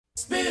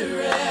Don't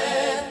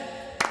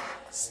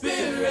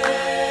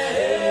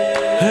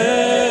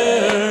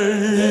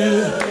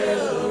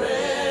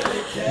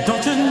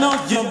you know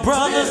your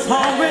brother's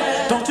hungry?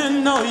 Don't you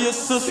know your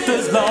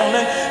sister's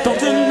lonely? Don't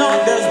you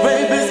know there's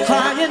babies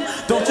crying?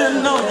 Don't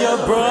you know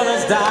your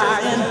brother's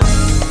dying?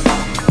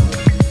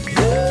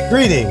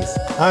 Greetings,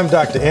 I'm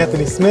Dr.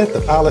 Anthony Smith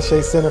of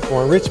Alashe Center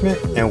for Enrichment,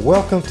 and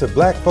welcome to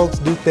Black Folks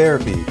Do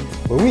Therapy,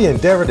 where we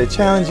endeavor to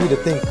challenge you to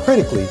think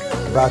critically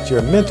about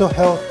your mental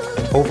health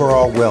and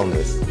overall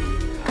wellness.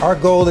 Our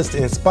goal is to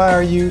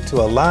inspire you to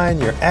align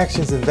your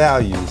actions and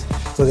values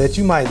so that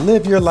you might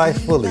live your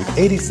life fully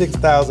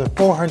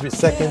 86,400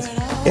 seconds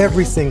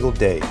every single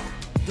day.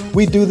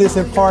 We do this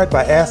in part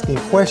by asking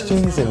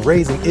questions and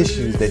raising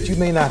issues that you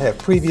may not have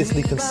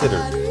previously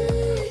considered.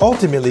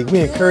 Ultimately,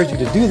 we encourage you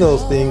to do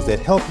those things that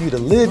help you to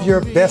live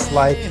your best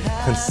life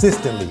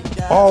consistently,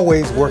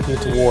 always working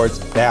towards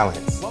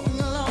balance.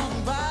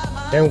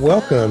 And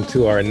welcome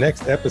to our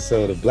next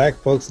episode of Black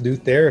Folks Do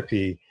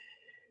Therapy.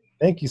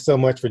 Thank you so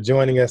much for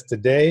joining us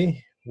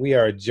today. We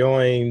are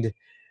joined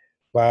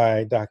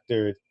by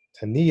Dr.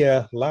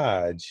 Tania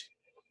Lodge,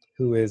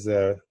 who is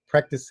a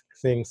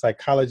practicing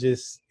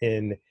psychologist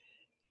in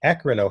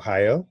Akron,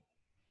 Ohio,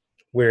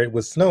 where it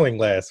was snowing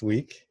last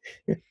week.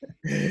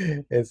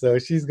 And so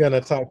she's going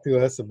to talk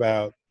to us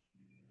about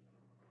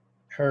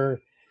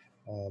her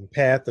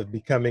path of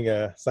becoming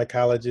a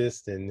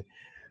psychologist and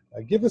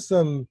give us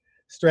some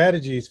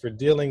strategies for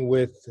dealing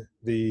with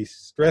the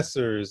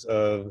stressors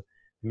of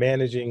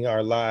managing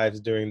our lives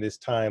during this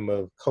time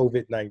of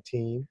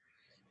COVID-19,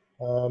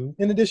 in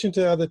addition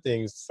to other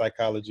things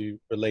psychology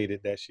related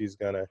that she's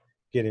going to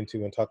get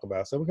into and talk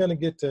about. So we're going to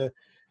get to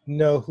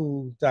know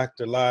who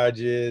Dr.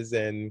 Lodge is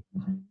and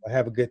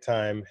have a good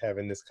time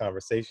having this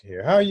conversation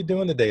here. How are you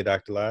doing today,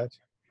 Dr. Lodge?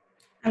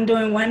 I'm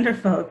doing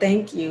wonderful.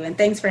 Thank you. And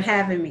thanks for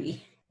having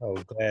me. Oh,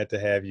 glad to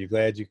have you.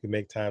 Glad you could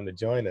make time to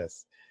join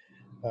us.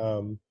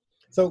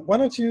 So why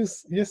don't you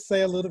just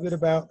say a little bit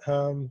about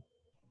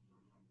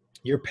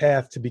your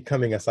path to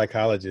becoming a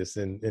psychologist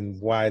and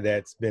why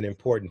that's been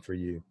important for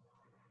you?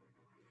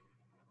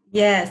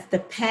 Yes, the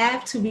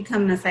path to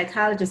becoming a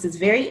psychologist is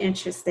very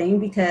interesting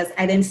because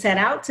I didn't set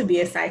out to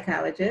be a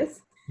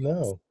psychologist.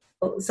 No.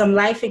 Some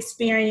life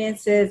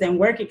experiences and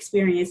work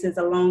experiences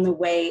along the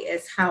way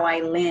is how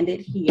I landed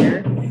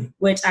here,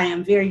 which I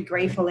am very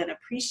grateful and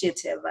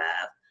appreciative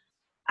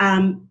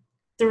of.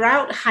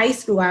 Throughout high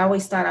school, I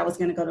always thought I was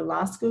going to go to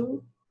law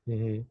school.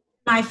 Mm-hmm.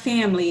 My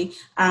family,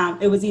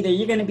 it was either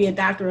you're going to be a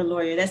doctor or a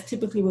lawyer. That's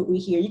typically what we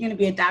hear. You're going to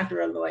be a doctor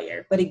or a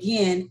lawyer. But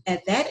again,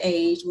 at that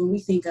age, when we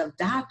think of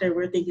doctor,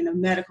 we're thinking of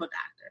medical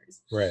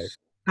doctors. Right.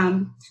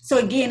 So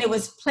again, it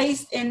was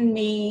placed in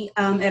me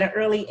at an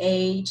early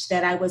age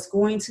that I was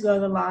going to go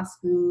to law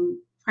school,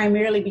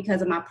 primarily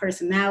because of my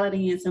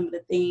personality and some of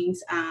the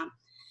things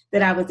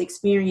that I was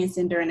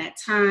experiencing during that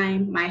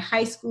time. My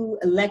high school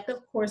elective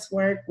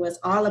coursework was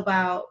all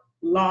about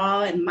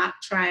law and mock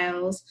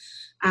trials.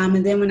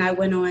 And then when I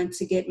went on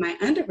to get my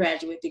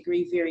undergraduate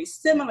degree, very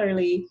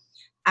similarly,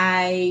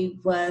 I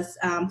was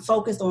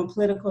focused on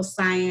political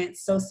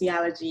science,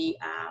 sociology,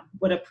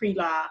 with a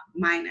pre-law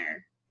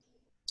minor.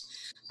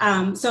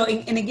 And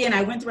again,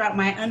 I went throughout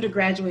my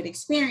undergraduate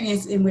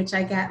experience in which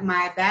I got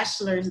my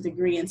bachelor's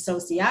degree in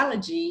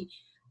sociology.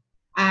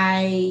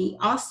 I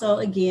also,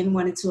 again,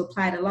 wanted to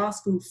apply to law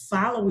school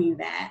following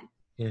that,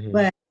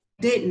 but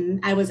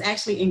didn't. I was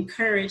actually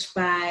encouraged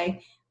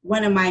by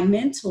one of my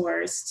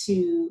mentors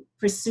to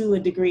pursue a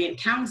degree in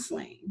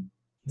counseling.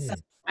 So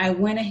I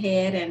went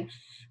ahead and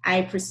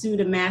I pursued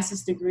a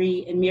master's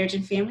degree in marriage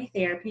and family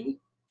therapy.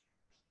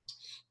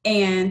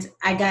 And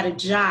I got a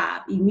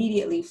job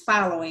immediately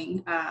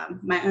following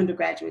my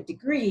undergraduate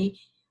degree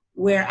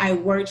where I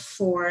worked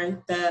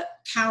for the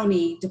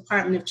county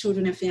Department of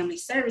Children and Family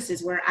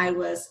Services, where I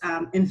was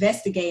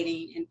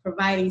investigating and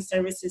providing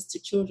services to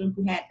children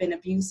who had been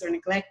abused or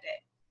neglected.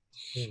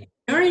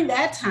 During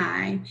that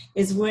time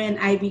is when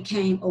I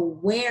became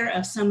aware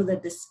of some of the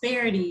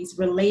disparities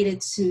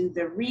related to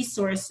the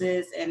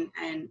resources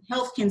and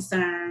health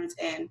concerns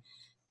and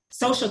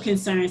social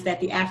concerns that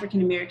the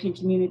African American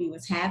community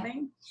was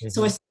having.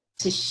 So it's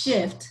to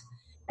shift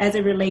as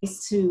it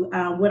relates to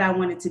what I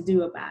wanted to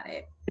do about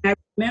it. And I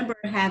remember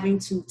having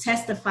to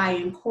testify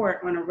in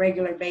court on a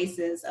regular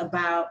basis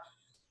about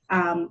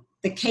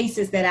the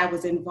cases that I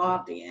was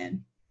involved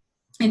in.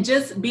 And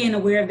just being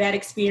aware of that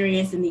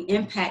experience and the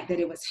impact that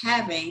it was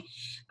having,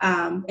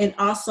 and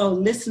also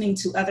listening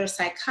to other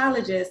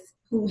psychologists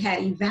who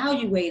had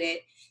evaluated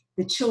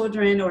the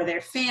children or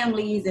their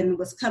families and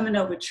was coming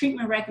up with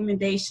treatment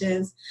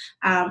recommendations.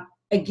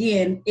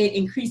 Again, it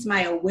increased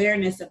my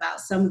awareness about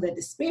some of the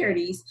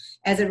disparities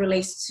as it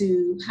relates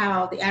to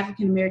how the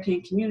African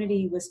American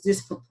community was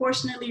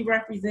disproportionately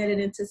represented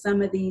into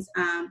some of these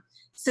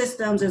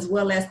systems, as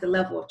well as the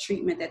level of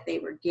treatment that they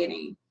were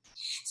getting.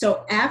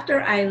 So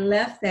after I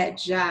left that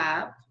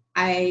job,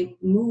 I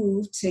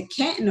moved to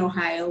Canton,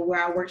 Ohio,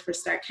 where I worked for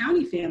Stark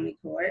County Family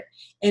Court,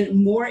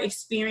 and more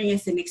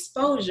experience and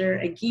exposure,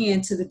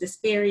 again, to the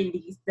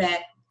disparities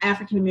that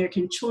African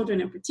American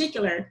children in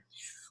particular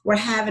were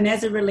having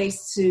as it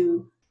relates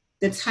to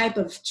the type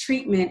of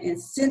treatment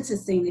and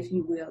sentencing, if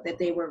you will, that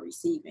they were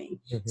receiving.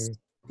 Mm-hmm.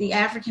 The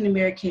African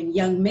American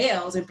young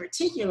males in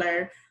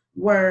particular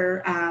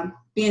were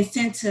being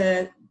sent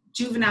to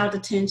juvenile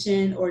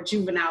detention or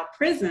juvenile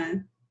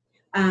prison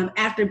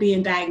after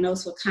being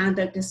diagnosed with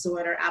conduct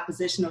disorder,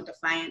 oppositional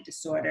defiant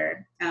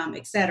disorder,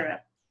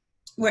 etc.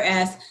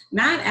 Whereas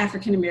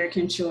non-African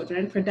American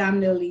children,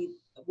 predominantly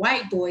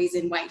white boys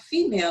and white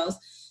females,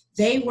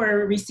 they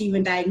were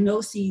receiving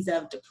diagnoses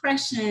of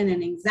depression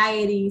and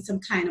anxiety, some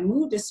kind of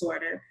mood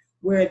disorder,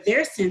 where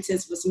their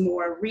sentence was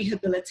more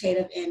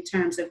rehabilitative in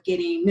terms of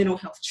getting mental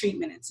health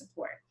treatment and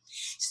support.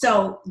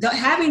 So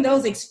having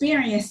those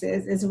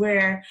experiences is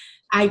where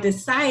I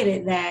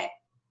decided that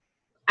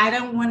I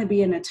don't want to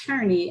be an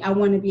attorney. I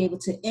want to be able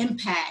to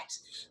impact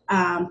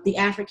the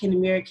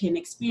African-American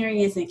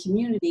experience and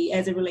community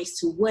as it relates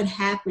to what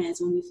happens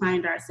when we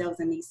find ourselves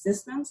in these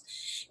systems.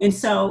 And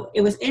so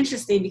it was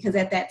interesting because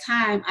at that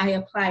time I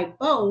applied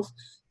both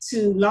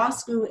to law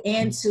school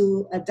and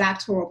to a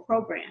doctoral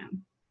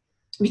program,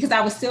 because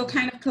I was still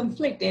kind of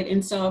conflicted.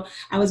 And so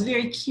I was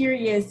very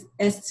curious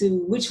as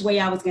to which way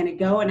I was going to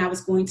go, and I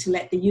was going to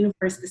let the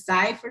universe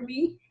decide for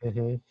me.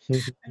 Mm-hmm.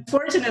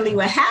 Unfortunately,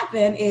 what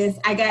happened is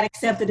I got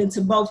accepted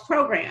into both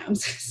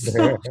programs.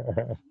 So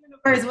the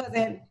universe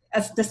wasn't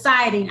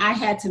deciding, I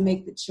had to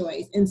make the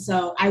choice. And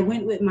so I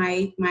went with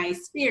my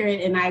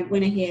spirit, and I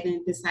went ahead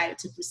and decided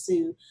to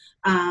pursue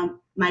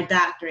my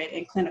doctorate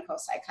in clinical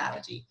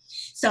psychology.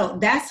 So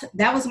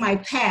that was my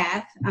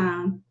path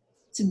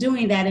to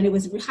doing that. And it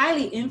was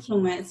highly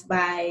influenced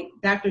by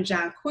Dr.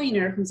 John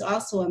Coiner, who's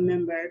also a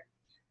member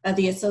of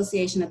the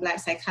Association of Black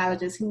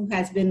Psychologists, who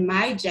has been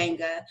my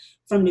Jenga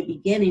from the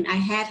beginning. I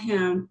had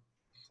him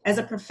as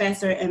a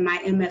professor in my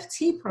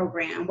MFT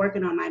program,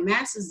 working on my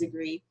master's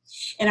degree.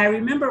 And I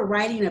remember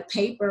writing a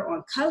paper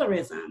on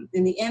colorism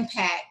and the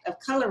impact of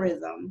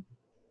colorism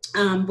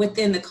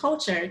within the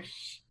culture.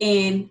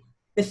 And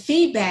the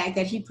feedback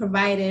that he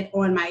provided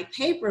on my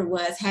paper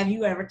was, have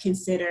you ever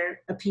considered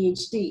a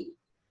PhD?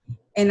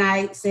 And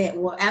I said,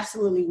 well,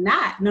 absolutely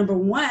not. Number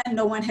one,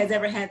 no one has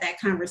ever had that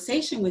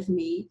conversation with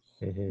me.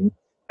 Mm-hmm.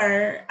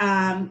 Or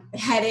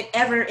had it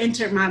ever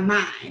entered my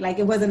mind. Like,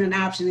 it wasn't an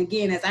option.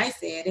 Again, as I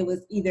said, it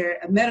was either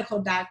a medical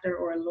doctor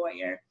or a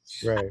lawyer.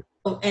 Right.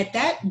 So at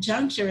that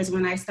juncture is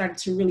when I started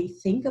to really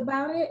think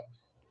about it.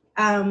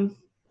 And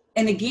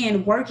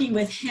again, working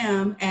with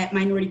him at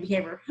Minority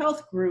Behavioral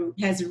Health Group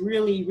has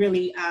really,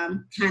 really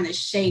kind of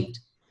shaped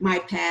my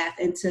path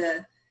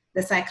into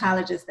the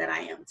psychologist that I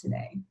am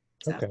today.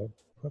 So.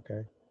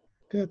 Okay.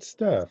 Good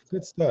stuff.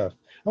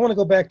 I want to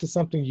go back to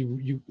something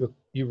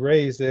you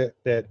raised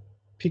that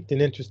piqued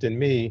an interest in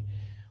me,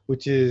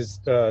 which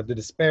is the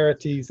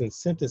disparities in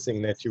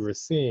sentencing that you were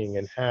seeing,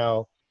 and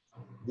how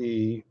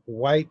the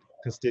white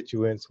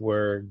constituents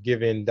were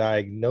given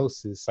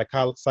diagnoses,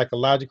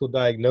 psychological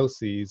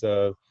diagnoses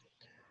of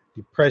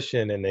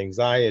depression and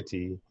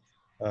anxiety,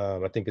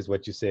 I think is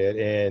what you said,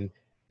 and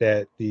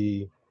that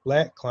the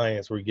Black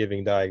clients were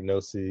giving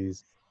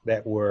diagnoses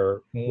that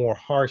were more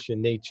harsh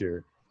in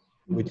nature,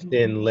 which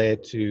then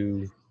led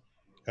to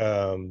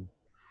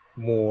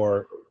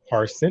more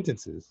harsh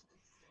sentences.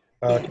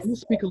 Can you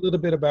speak a little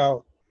bit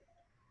about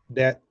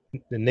that,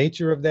 the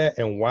nature of that,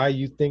 and why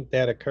you think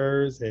that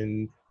occurs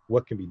and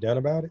what can be done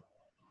about it?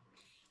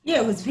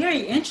 Yeah, it was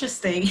very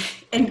interesting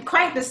and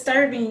quite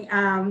disturbing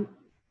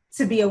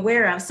to be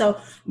aware of.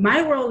 So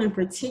my role in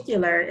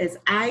particular is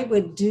I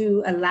would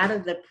do a lot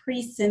of the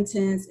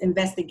pre-sentence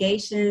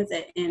investigations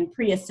and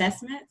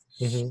pre-assessments.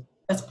 Mm-hmm.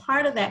 As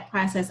part of that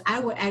process, I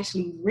would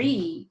actually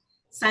read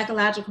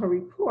psychological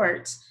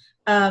reports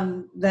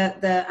of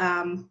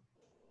the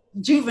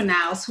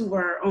juveniles who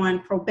were on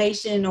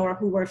probation or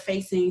who were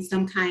facing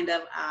some kind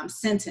of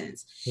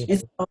sentence. Mm-hmm. And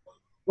so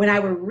when I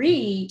would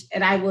read,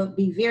 and I would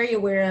be very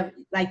aware of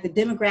like the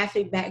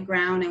demographic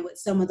background and what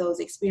some of those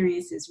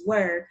experiences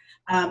were,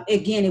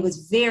 again, it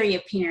was very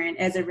apparent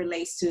as it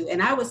relates to,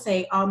 and I would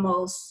say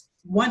almost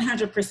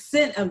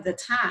 100% of the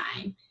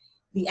time,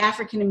 the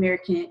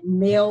African-American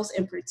males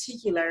in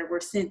particular were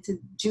sent to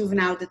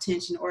juvenile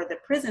detention or the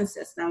prison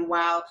system,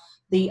 while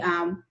the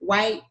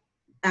white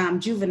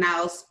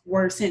juveniles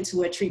were sent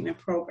to a treatment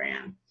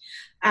program.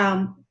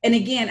 And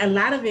again, a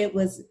lot of it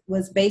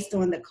was based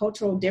on the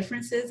cultural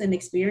differences and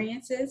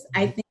experiences.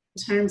 I think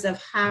in terms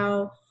of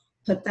how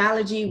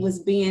pathology was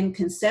being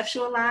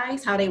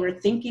conceptualized, how they were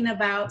thinking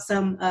about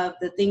some of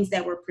the things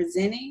that were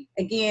presenting.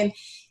 Again,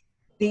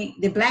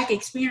 the Black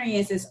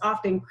experience is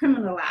often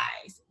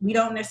criminalized. We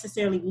don't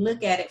necessarily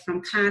look at it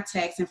from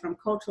context and from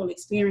cultural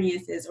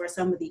experiences or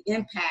some of the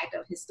impact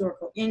of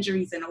historical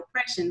injuries and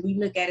oppression. We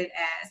look at it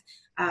as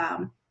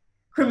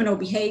criminal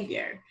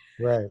behavior.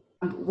 Right.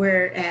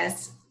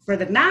 Whereas for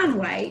the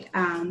non-white,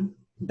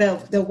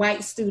 the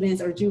white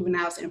students or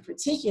juveniles in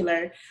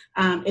particular,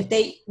 if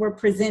they were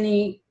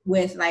presenting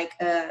with like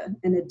an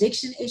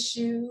addiction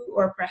issue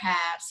or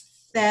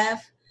perhaps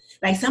theft,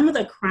 like some of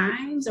the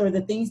crimes or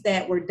the things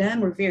that were done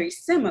were very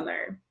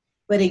similar.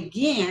 But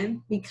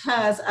again,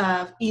 because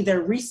of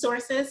either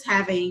resources,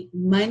 having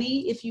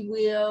money, if you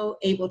will,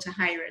 able to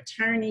hire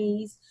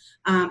attorneys,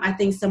 I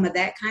think some of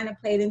that kind of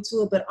played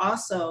into it. But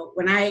also,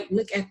 when I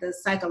look at the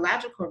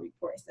psychological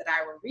reports that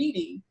I were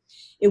reading,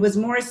 it was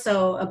more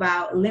so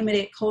about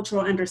limited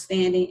cultural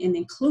understanding and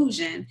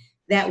inclusion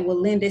that will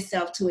lend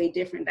itself to a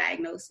different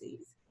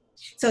diagnosis.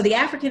 So the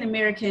African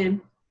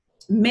American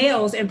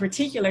males in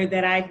particular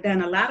that I've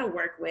done a lot of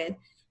work with,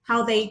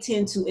 how they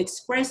tend to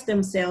express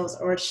themselves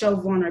or show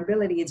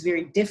vulnerability is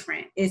very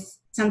different. It's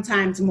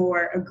sometimes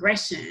more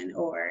aggression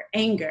or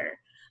anger.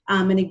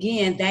 And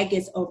again, that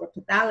gets over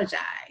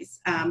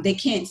pathologized. They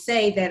can't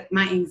say that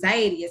my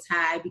anxiety is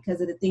high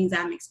because of the things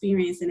I'm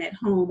experiencing at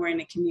home or in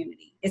the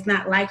community. It's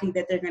not likely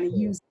that they're going to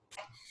use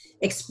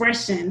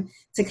expression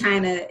to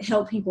kind of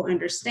help people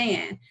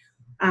understand.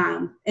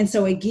 And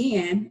so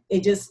again,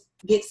 it just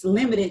gets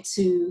limited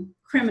to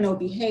criminal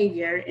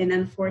behavior. And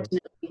unfortunately,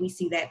 we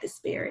see that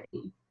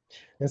disparity.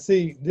 And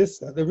see,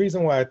 the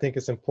reason why I think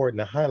it's important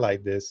to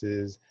highlight this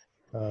is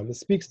it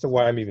speaks to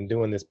why I'm even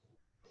doing this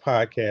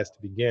podcast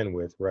to begin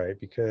with, right?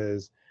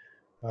 Because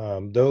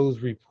those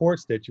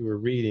reports that you were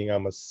reading,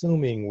 I'm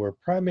assuming were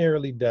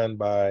primarily done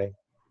by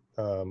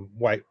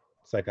white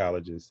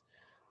psychologists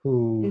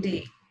who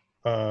Indeed.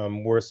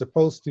 Were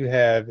supposed to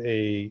have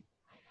a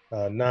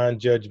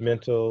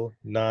non-judgmental,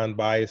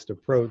 non-biased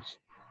approach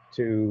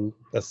to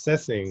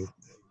assessing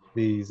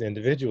these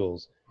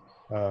individuals.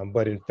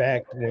 But in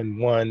fact, when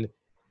one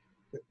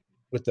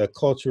with a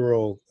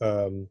cultural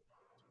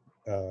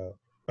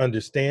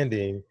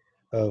understanding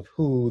of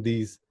who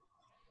these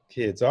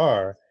kids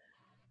are,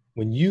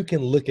 when you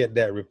can look at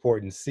that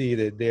report and see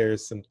that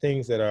there's some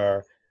things that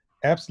are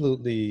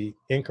absolutely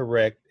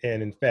incorrect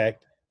and in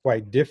fact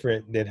quite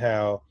different than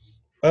how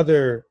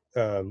other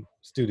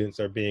students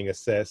are being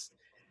assessed,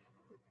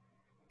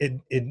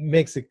 it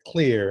makes it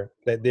clear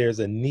that there's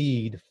a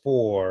need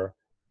for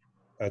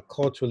a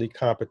culturally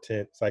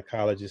competent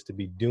psychologist to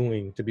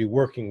be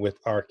working with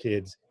our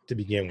kids to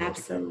begin with.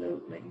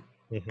 Absolutely.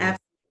 Mm-hmm.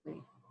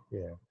 Absolutely.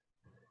 Yeah.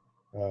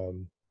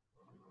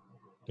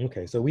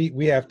 Okay, so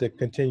we have to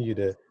continue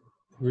to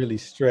really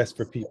stress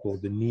for people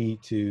the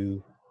need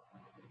to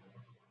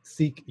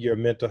seek your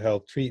mental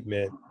health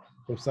treatment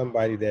from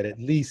somebody that at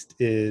least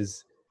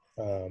is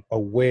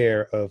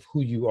aware of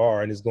who you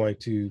are and is going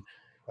to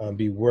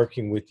be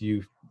working with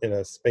you in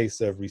a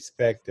space of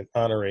respect and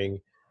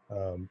honoring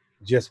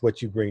just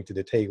what you bring to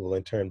the table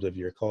in terms of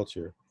your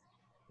culture.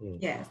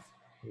 Yes.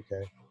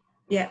 Okay.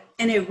 Yeah,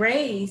 and it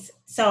raised,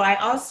 so I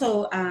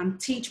also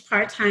teach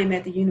part-time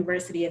at the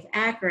University of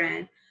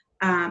Akron,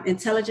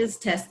 intelligence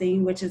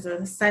testing, which is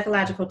a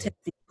psychological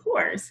testing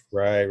course.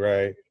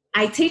 Right.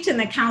 I teach in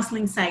the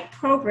counseling psych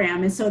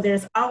program, and so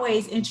there's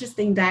always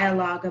interesting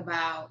dialogue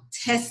about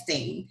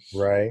testing.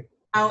 Right.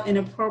 How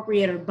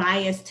inappropriate or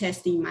biased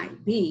testing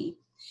might be.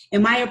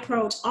 And my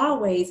approach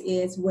always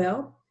is,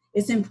 well,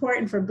 it's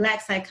important for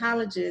Black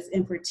psychologists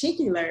in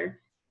particular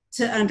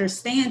to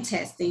understand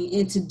testing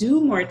and to do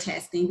more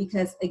testing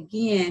because,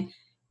 again,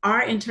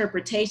 our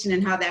interpretation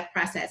and how that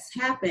process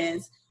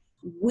happens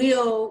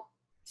will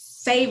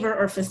favor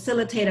or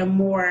facilitate a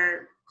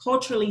more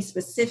culturally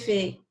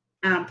specific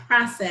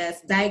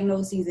process,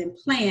 diagnoses, and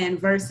plan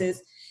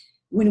versus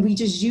when we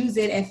just use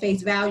it at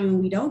face value and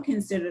we don't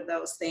consider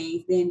those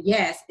things, then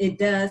yes, it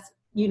does,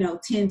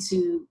 tend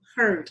to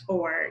hurt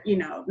or,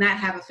 not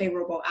have a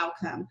favorable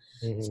outcome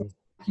for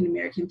African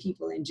American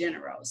people in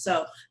general.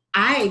 So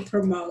I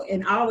promote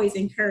and always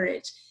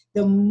encourage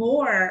the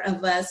more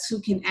of us who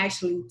can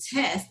actually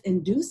test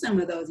and do some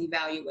of those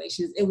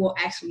evaluations, it will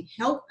actually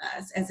help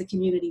us as a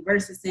community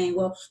versus saying,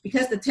 well,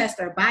 because the tests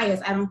are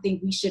biased, I don't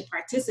think we should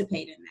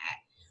participate in that.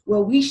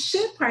 Well, we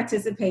should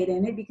participate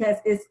in it because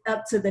it's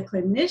up to the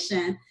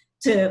clinician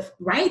to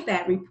write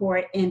that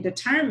report and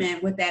determine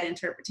what that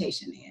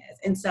interpretation is.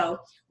 And so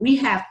we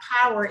have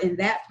power in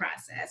that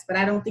process, but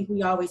I don't think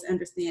we always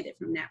understand it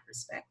from that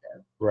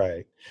perspective.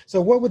 Right. So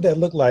what would that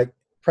look like,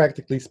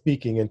 practically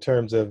speaking, in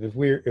terms of if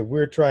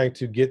we're trying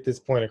to get this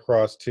point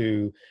across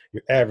to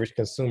your average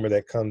consumer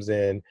that comes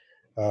in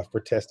for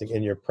testing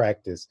in your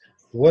practice?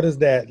 What does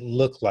that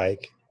look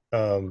like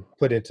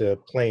put into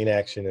plain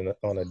action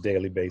on a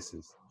daily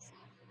basis?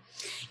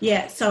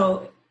 Yeah,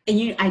 so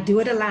I do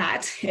it a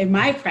lot in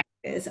my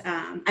practice.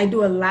 I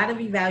do a lot of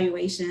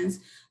evaluations,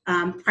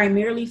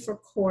 primarily for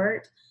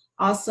court,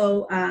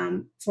 also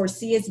for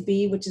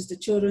CSB, which is the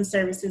Children's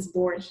Services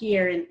Board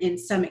here in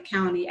Summit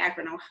County,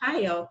 Akron,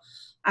 Ohio.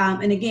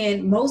 And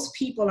again, most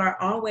people are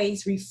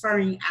always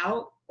referring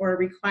out or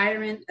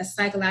requiring a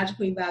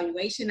psychological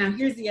evaluation. Now,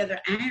 here's the other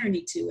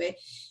irony to it.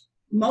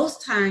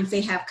 Most times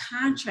they have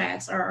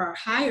contracts or are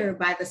hired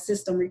by the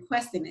system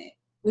requesting it,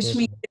 which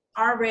means it's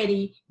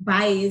already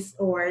biased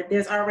or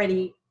there's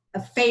already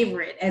a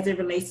favorite as it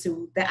relates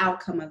to the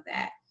outcome of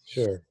that.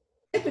 Sure.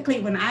 Typically,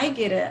 when I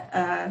get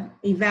a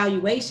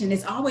evaluation,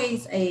 it's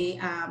always a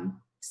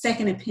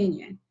second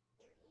opinion.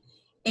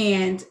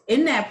 And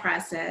in that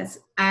process,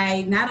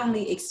 I not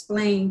only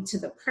explain to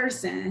the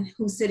person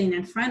who's sitting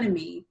in front of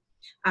me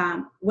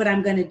what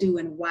I'm going to do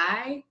and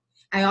why,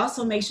 I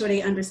also make sure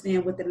they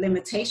understand what the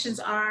limitations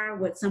are,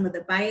 what some of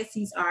the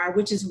biases are,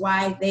 which is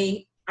why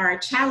they are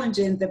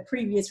challenging the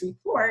previous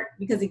report,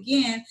 because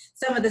again,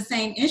 some of the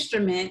same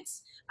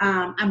instruments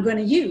I'm going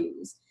to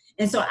use.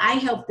 And so I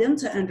help them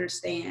to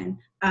understand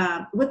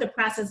what the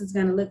process is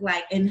going to look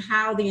like and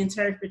how the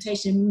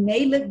interpretation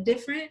may look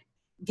different,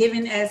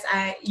 given as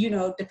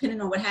depending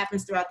on what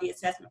happens throughout the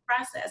assessment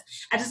process.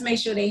 I just make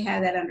sure they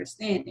have that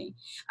understanding.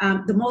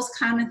 The most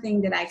common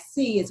thing that I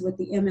see is with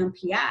the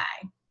MMPI.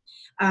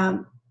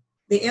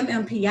 The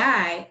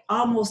MMPI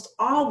almost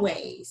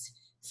always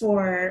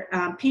for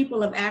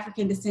people of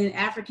African descent,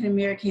 African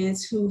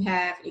Americans who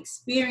have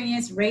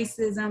experienced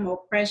racism,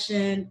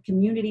 oppression,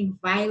 community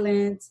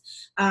violence,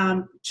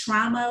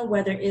 trauma,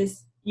 whether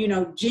it's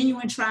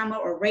genuine trauma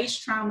or race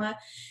trauma,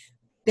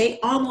 they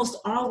almost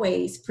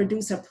always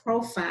produce a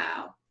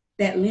profile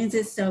that lends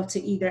itself to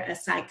either a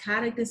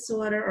psychotic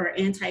disorder or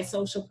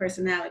antisocial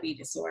personality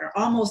disorder,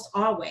 almost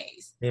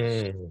always.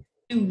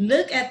 You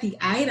look at the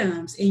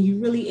items and you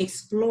really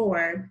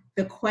explore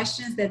the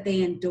questions that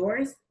they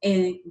endorse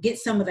and get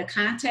some of the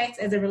context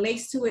as it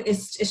relates to it,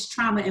 it's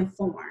trauma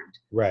informed.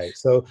 Right.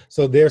 So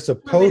they're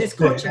supposed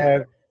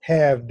to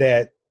have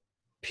that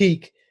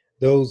peak,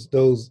 those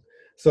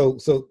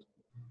so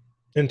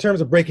in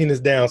terms of breaking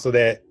this down so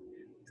that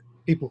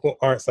people who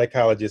aren't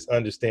psychologists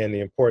understand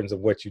the importance of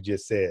what you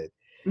just said.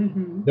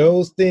 Mm-hmm.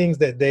 Those things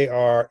that they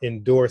are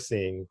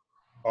endorsing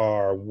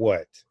are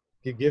what?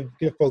 Give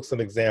folks some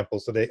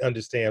examples so they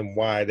understand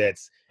why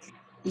that's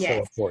so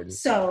important.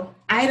 So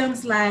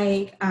items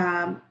like,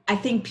 I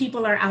think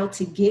people are out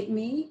to get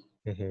me.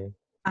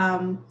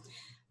 Mm-hmm.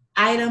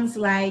 Items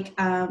like,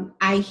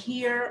 I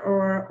hear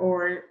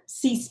or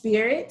see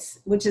spirits,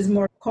 which is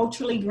more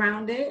culturally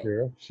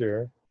grounded.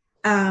 Sure.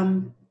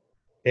 And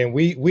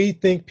we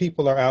think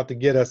people are out to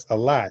get us a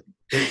lot.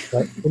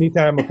 Like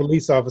anytime a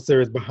police officer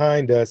is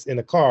behind us in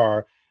a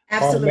car,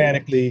 absolutely,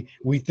 automatically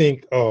we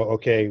think, oh,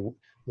 okay,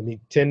 let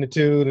me 10 to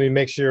 2. Let me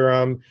make sure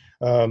I'm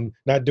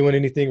not doing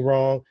anything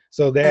wrong.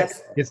 So that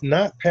it's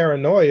not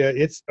paranoia.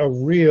 It's a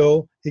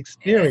real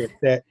experience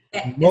that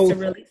most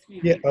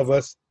of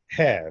us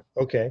have.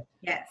 Okay.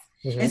 Yes.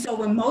 Mm-hmm. And so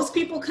when most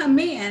people come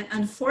in,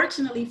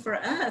 unfortunately for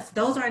us,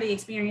 those are the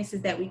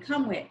experiences that we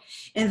come with.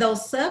 And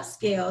those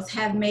subscales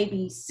have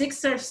maybe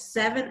 6 or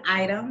 7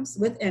 items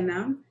within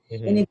them.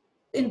 Mm-hmm. And if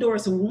you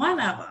endorse one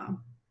of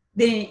them,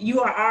 then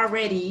you are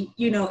already,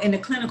 in the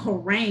clinical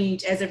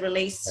range as it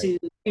relates to,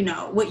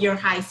 what your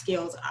high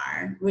scales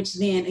are, which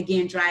then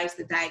again drives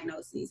the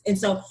diagnoses. And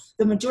so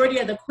the majority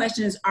of the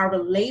questions are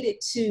related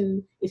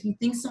to if you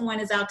think someone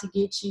is out to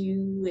get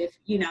you, if,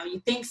 you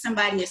think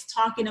somebody is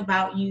talking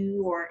about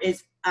you or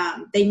is,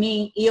 they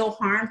mean ill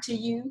harm to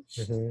you.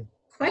 Mm-hmm.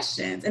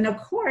 Questions. And of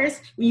course,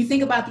 when you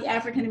think about the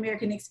African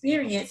American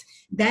experience,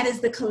 that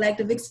is the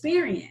collective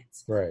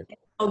experience. Right. And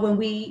so when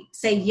we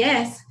say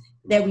yes,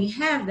 that we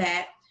have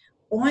that,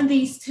 on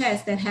these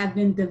tests that have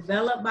been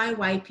developed by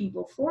white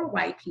people for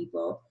white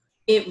people,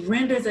 it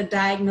renders a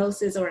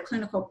diagnosis or a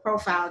clinical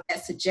profile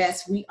that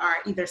suggests we are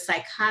either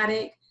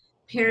psychotic,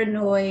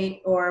 paranoid,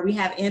 or we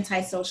have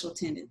antisocial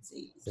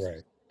tendencies.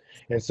 Right.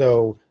 And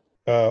so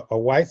a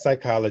white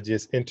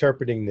psychologist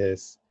interpreting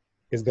this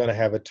is going to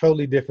have a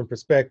totally different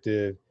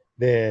perspective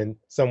than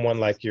someone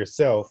like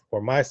yourself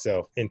or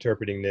myself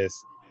interpreting this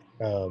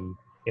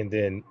and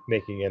then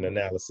making an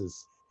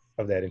analysis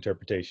of that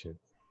interpretation.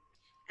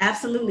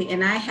 Absolutely.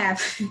 And I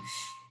have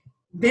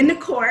been to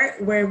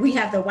court where we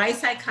have the white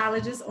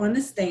psychologist on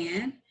the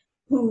stand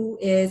who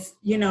is,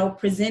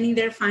 presenting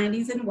their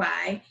findings and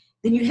why.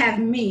 Then you have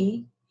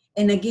me.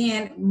 And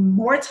again,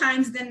 more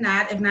times than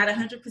not, if not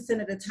 100%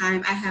 of the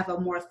time, I have a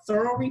more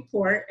thorough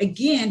report,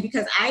 again,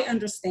 because I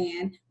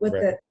understand what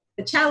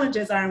the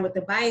challenges are and what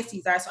the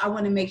biases are. So I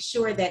want to make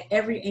sure that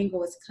every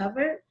angle is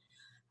covered.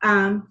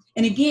 And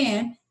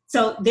again,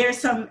 so there's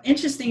some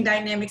interesting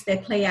dynamics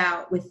that play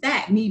out with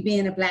that, me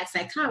being a Black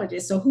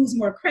psychologist. So who's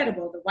more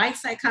credible, the white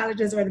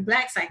psychologist or the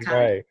Black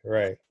psychologist?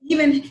 Right.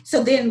 Even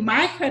so, then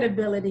my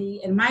credibility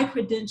and my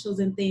credentials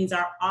and things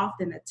are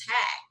often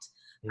attacked.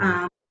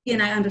 Mm-hmm.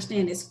 And I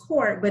understand it's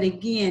court, but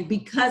again,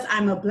 because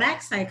I'm a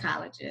Black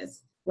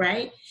psychologist,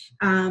 right,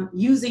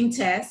 using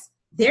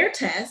their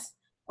tests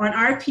on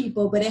our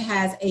people, but it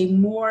has a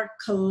more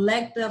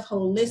collective,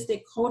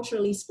 holistic,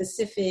 culturally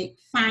specific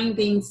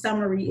finding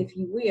summary, if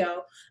you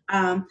will.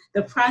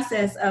 The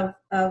process of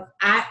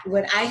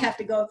what I have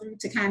to go through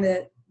to kind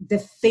of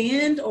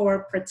defend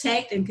or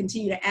protect and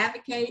continue to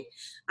advocate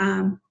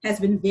has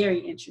been very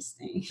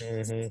interesting.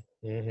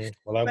 Mm-hmm, mm-hmm.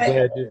 Well,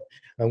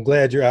 I'm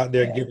glad you're out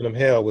there giving them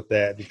hell with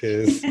that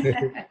because they need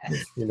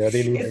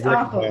it's to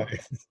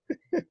recognize.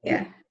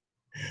 Yeah.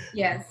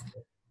 Yes.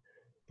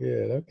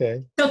 Yeah.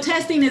 Okay. So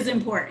testing is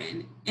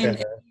important,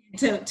 and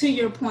to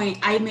your point,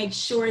 I make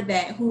sure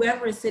that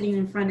whoever is sitting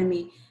in front of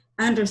me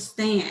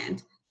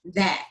understand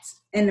that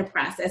in the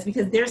process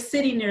because they're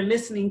sitting there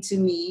listening to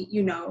me,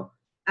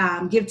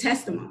 give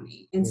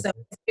testimony. And so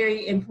it's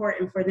very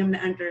important for them to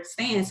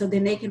understand so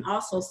then they can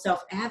also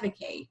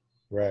self-advocate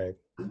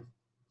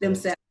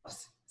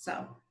themselves.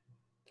 So.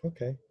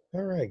 Okay.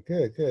 All right,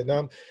 good, good. Now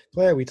I'm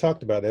glad we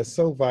talked about that. It's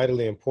so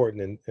vitally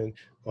important, and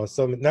on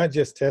some, not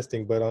just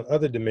testing, but on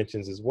other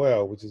dimensions as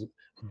well, which is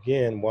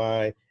again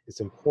why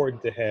it's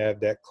important to have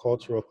that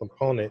cultural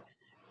component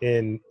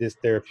in this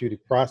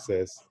therapeutic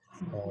process.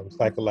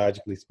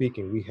 Psychologically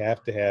speaking, we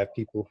have to have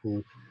people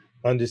who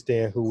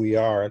understand who we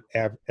are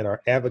and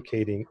are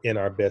advocating in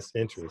our best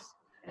interests.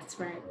 That's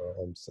right.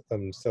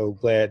 I'm so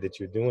glad that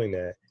you're doing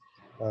that.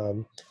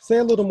 Say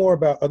a little more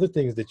about other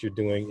things that you're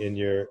doing in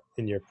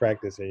your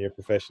practice and your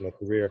professional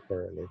career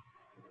currently.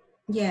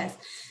 Yes.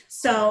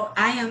 So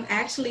I am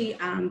actually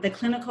the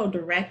clinical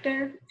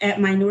director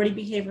at Minority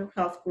Behavioral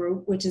Health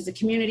Group, which is a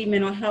community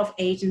mental health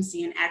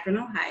agency in Akron,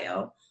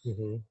 Ohio.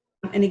 Mm-hmm.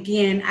 And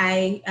again,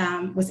 I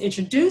was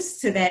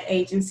introduced to that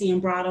agency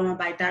and brought on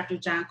by Dr.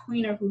 John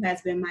Queener, who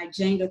has been my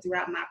Jenga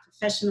throughout my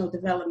professional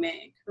development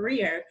and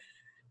career.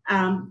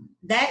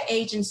 That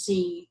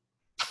agency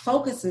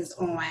focuses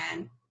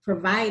on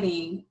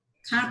providing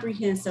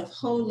comprehensive,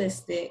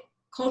 holistic,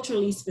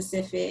 culturally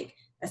specific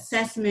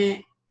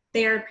assessment,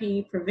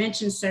 therapy,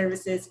 prevention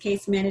services,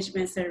 case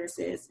management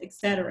services,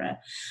 etc.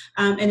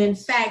 And in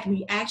fact,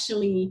 we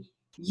actually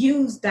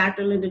use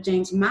Dr. Linda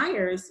James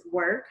Myers'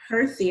 work,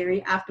 her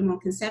theory, optimal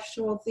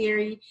conceptual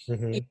theory,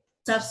 Mm-hmm. a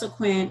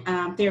subsequent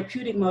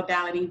therapeutic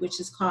modality,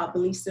 which is called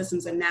belief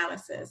systems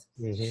analysis.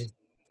 Mm-hmm.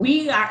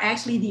 We are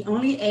actually the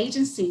only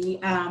agency,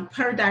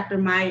 per Dr.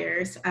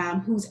 Myers,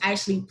 who's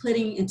actually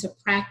putting into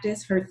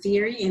practice her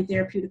theory and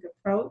therapeutic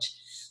approach.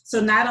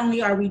 So not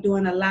only are we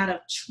doing a lot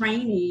of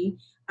training,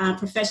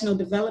 professional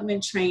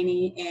development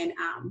training and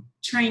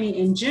training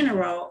in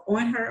general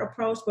on her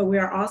approach, but we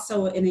are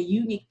also in a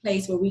unique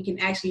place where we can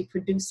actually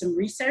produce some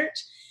research,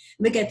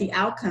 look at the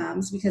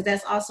outcomes, because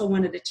that's also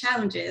one of the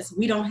challenges.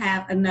 We don't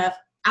have enough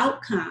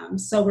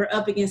outcomes, so we're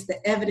up against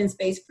the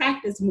evidence-based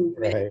practice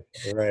movement.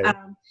 Right.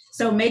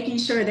 So making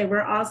sure that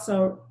we're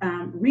also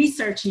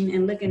researching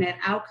and looking at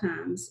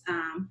outcomes,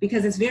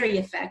 because it's very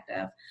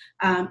effective.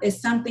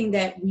 It's something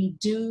that we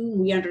do,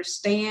 we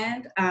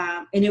understand,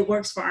 and it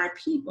works for our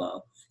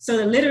people. So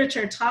the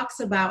literature talks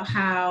about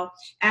how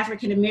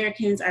African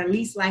Americans are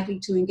least likely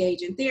to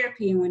engage in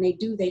therapy, and when they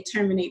do, they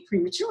terminate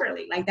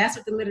prematurely. Like, that's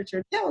what the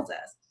literature tells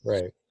us.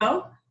 Right.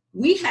 So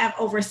we have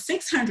over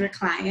 600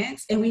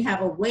 clients, and we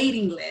have a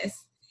waiting list.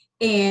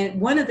 And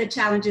one of the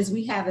challenges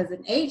we have as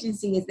an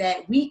agency is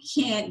that we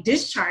can't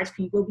discharge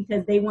people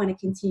because they want to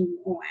continue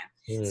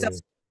on. So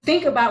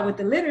think about what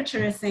the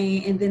literature is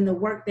saying, and then the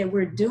work that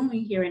we're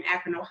doing here in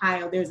Akron,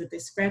 Ohio, there's a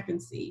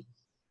discrepancy.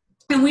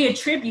 And we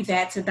attribute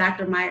that to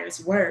Dr.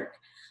 Myers' work.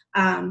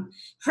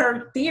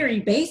 Her theory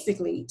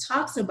basically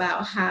talks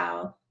about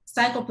how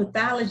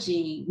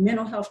psychopathology,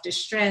 mental health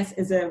distress,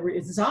 is a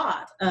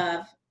result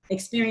of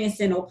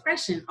experiencing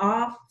oppression,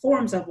 all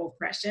forms of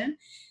oppression,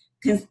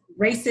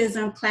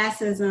 racism,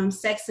 classism,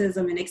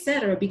 sexism, and et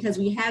cetera, because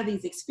we have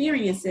these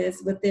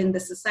experiences within the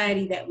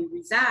society that we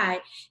reside.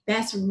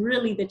 That's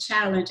really the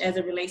challenge as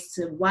it relates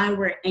to why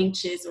we're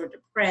anxious or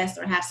depressed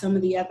or have some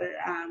of the other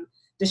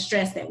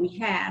distress that we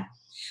have.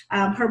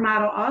 Her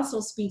model also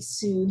speaks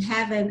to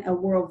having a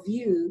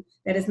worldview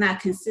that is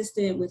not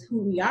consistent with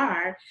who we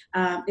are,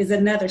 is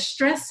another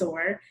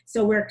stressor.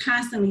 So we're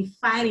constantly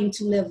fighting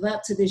to live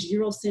up to this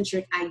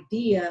Eurocentric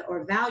idea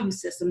or value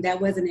system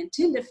that wasn't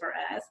intended for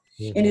us,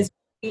 and is,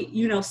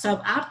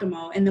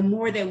 suboptimal. And the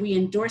more that we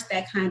endorse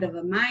that kind of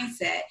a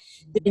mindset,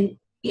 then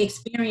we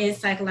experience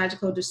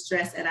psychological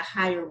distress at a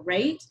higher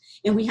rate,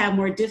 and we have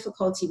more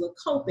difficulty with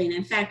coping.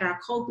 In fact, our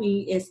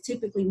coping is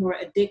typically more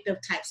addictive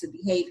types of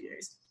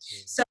behaviors.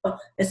 So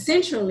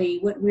essentially,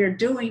 what we're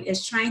doing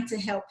is trying to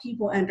help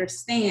people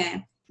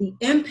understand the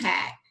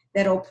impact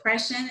that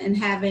oppression and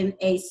having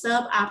a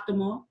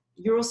suboptimal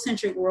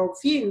Eurocentric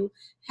worldview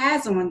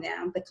has on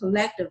them, the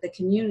collective, the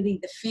community,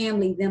 the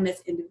family, them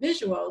as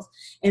individuals,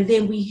 and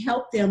then we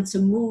help them to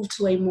move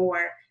to a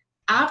more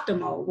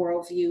optimal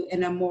worldview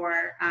and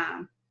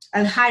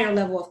a higher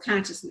level of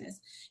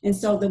consciousness. And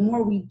so the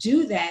more we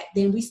do that,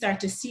 then we start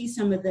to see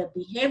some of the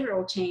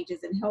behavioral changes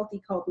and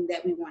healthy coping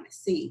that we want to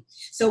see.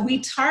 So we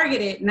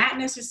target it, not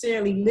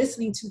necessarily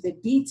listening to the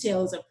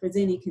details of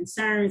presenting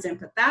concerns and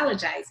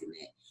pathologizing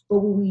it, but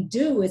what we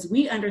do is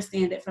we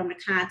understand it from the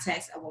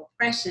context of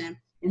oppression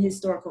and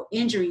historical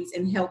injuries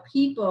and help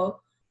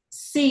people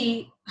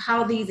see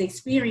how these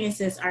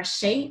experiences are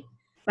shaped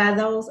by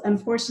those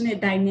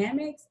unfortunate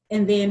dynamics,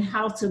 and then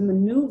how to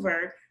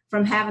maneuver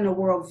from having a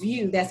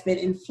worldview that's been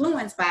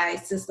influenced by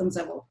systems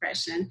of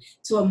oppression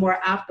to a more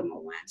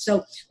optimal one.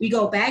 So we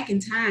go back in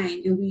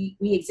time and we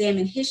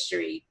examine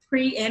history,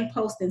 pre and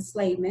post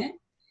enslavement.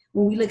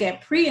 When we look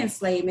at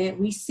pre-enslavement,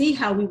 we see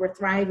how we were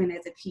thriving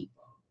as a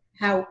people,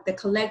 how the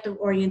collective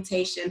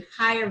orientation,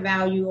 higher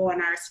value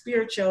on our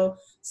spiritual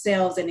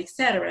selves, and et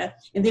cetera.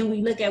 And then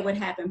we look at what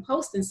happened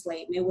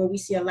post-enslavement, where we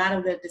see a lot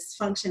of the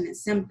dysfunction and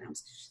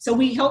symptoms. So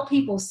we help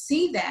people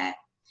see that.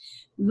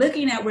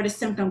 Looking at where the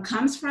symptom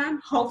comes from,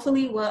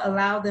 hopefully will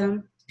allow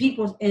them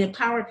people and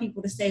empower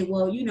people to say,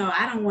 well,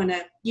 I don't want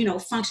to,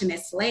 function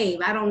as slave.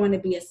 I don't want to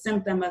be a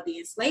symptom of the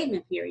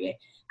enslavement period.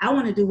 I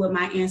want to do what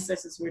my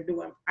ancestors were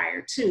doing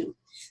prior to.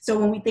 So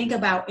when we think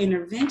about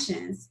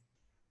interventions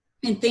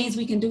and things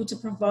we can do to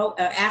promote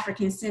an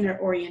African-centered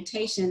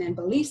orientation and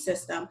belief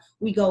system,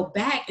 we go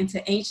back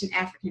into ancient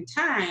African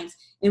times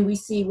and we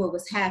see what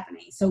was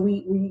happening. So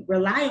we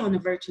rely on the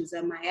virtues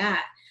of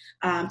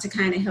Ma'at to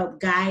kind of help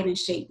guide and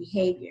shape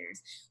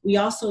behaviors. We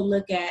also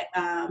look at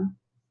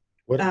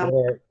what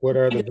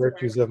are the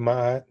virtues of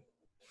Ma'at?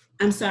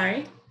 I'm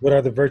sorry? What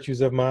are the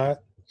virtues of Ma'at?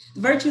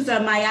 The virtues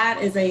of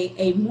Ma'at is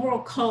a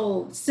moral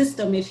code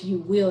system, if you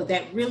will,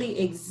 that really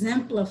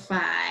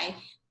exemplify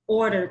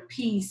order,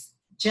 peace,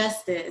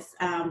 justice,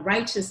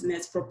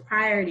 righteousness,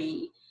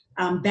 propriety,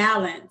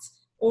 balance,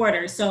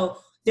 order. So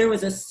there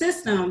was a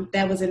system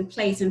that was in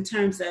place in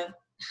terms of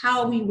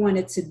how we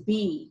wanted to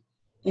be,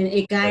 and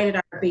it guided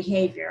our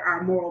behavior,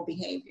 our moral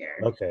behavior.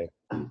 Okay.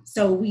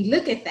 So we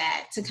look at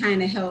that to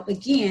kind of help,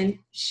 again,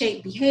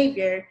 shape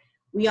behavior.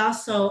 We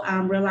also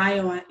rely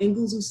on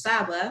Nguzo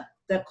Saba,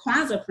 the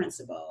Kwanzaa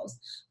principles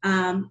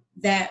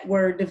that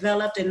were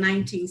developed in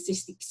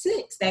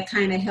 1966 that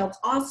kind of helped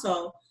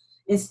also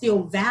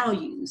instill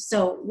values.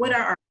 So what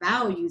are our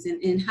values,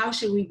 and how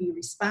should we be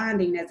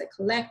responding as a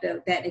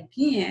collective that,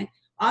 again,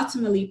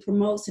 ultimately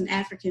promotes an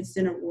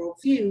African-centered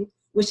worldview,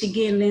 which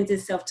again lends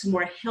itself to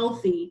more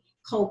healthy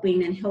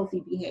coping and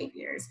healthy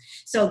behaviors.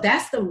 So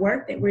that's the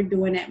work that we're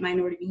doing at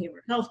Minority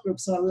Behavioral Health Group.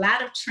 So a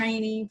lot of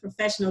training,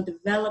 professional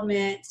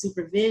development,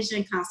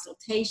 supervision,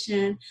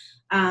 consultation.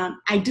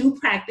 I do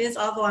practice,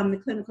 although I'm the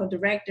clinical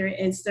director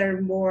and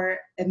serve more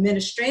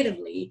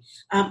administratively.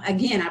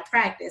 Again, I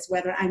practice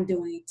whether I'm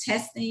doing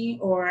testing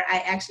or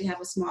I actually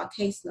have a small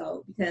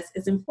caseload, because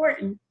it's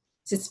important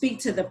to speak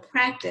to the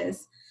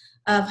practice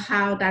of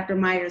how Dr.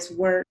 Myers'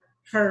 work,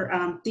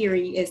 her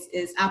theory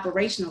is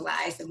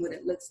operationalized and what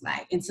it looks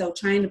like. And so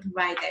trying to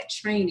provide that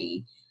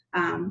training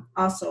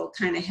also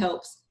kind of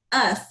helps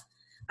us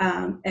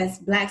as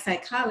Black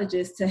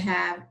psychologists to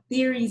have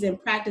theories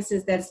and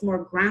practices that's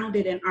more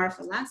grounded in our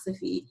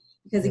philosophy.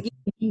 Because again,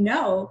 you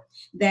know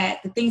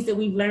that the things that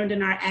we've learned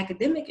in our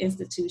academic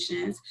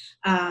institutions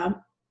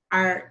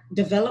are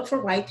developed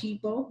for white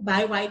people,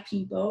 by white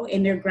people,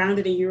 and they're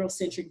grounded in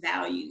Eurocentric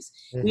values.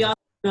 Mm-hmm. We also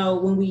know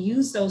when we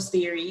use those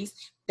theories,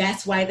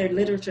 that's why their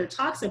literature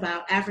talks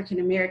about African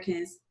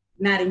Americans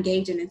not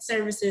engaging in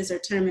services or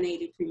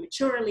terminated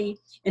prematurely.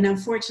 And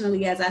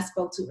unfortunately, as I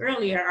spoke to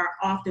earlier, are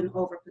often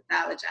over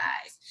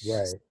pathologized.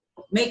 Right. So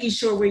making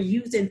sure we're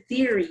using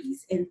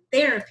theories and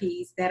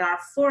therapies that are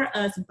for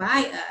us,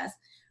 by us,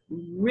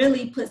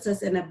 really puts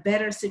us in a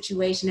better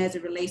situation as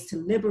it relates to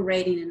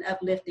liberating and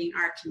uplifting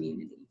our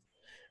community.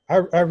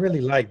 I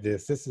really like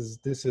this. This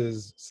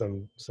is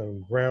some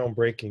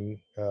groundbreaking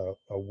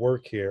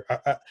work here.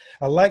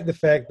 I like the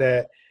fact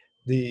that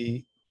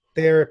the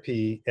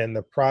therapy and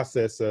the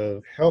process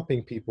of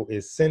helping people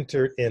is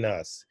centered in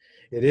us.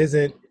 It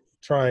isn't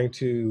trying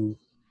to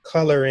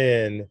color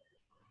in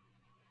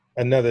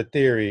another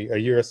theory, a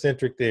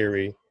Eurocentric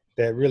theory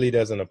that really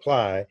doesn't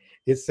apply.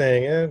 It's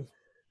saying,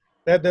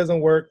 that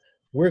doesn't work.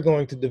 We're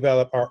going to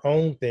develop our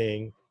own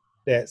thing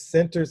that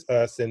centers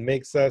us and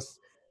makes us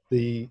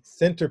the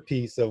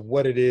centerpiece of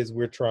what it is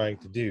we're trying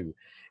to do.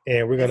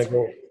 And we're going to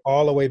go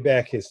all the way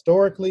back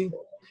historically,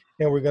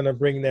 and we're going to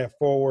bring that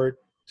forward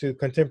to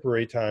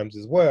contemporary times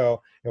as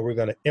well. And we're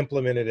going to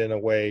implement it in a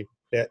way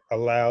that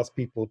allows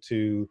people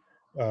to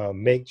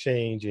make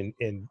change and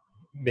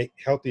make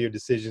healthier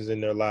decisions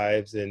in their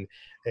lives and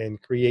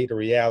create a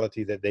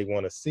reality that they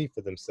want to see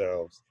for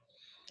themselves.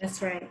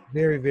 That's right.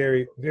 Very,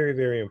 very, very,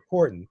 very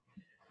important.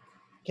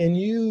 Can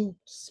you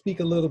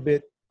speak a little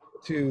bit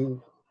to,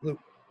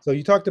 so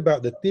you talked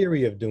about the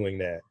theory of doing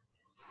that.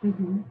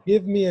 Mm-hmm.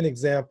 Give me an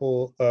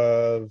example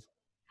of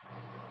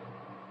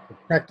the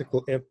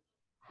practical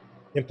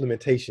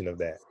implementation of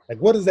that. Like,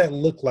 what does that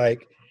look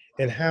like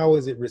and how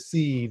is it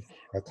received?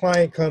 A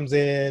client comes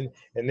in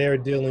and they're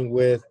dealing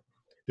with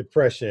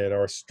depression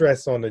or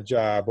stress on the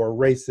job or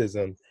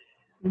racism.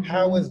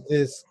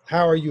 Mm-hmm.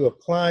 How are you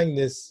applying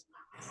this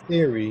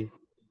theory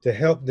to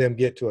help them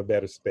get to a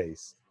better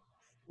space?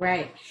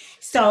 Right.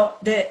 So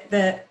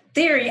the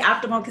theory,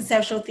 optimal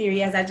conceptual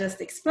theory, as I just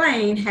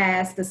explained,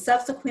 has the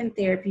subsequent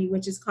therapy,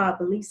 which is called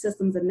belief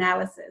systems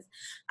analysis.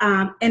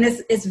 And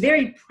it's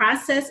very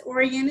process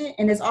oriented,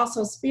 and it's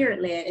also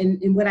spirit led.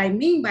 And what I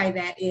mean by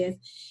that is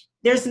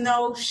there's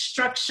no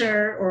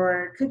structure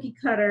or cookie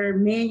cutter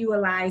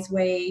manualized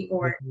way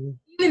or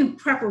even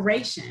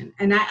preparation.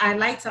 And I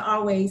like to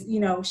always,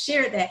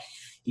 share that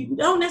you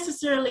don't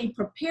necessarily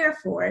prepare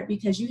for it,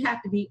 because you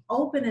have to be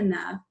open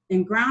enough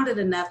and grounded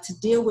enough to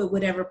deal with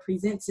whatever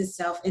presents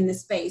itself in the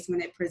space when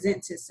it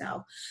presents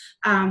itself,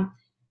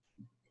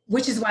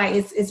 which is why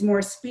it's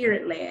more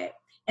spirit-led.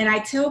 And I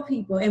tell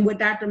people, and what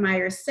Dr.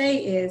 Myers say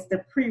is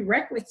the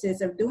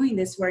prerequisites of doing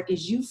this work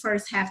is you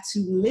first have to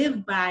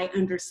live by,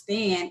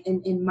 understand,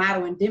 and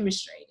model and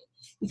demonstrate it.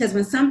 Because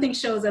when something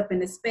shows up in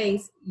the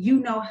space, you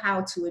know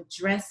how to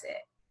address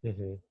it.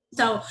 Mm-hmm.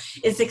 So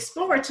it's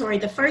exploratory.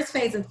 The first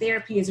phase of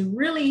therapy is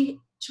really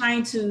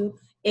trying to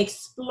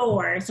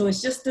explore. So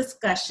it's just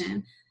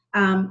discussion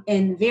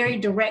and very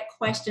direct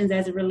questions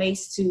as it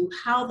relates to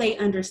how they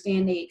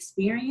understand their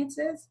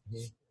experiences.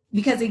 Mm-hmm.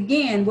 Because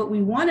again, what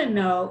we want to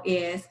know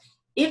is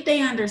if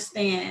they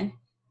understand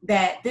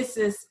that this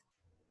is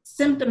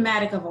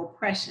symptomatic of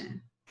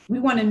oppression. We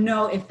want to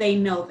know if they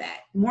know that.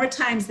 More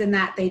times than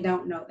not, they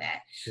don't know that.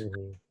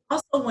 Mm-hmm.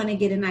 Also want to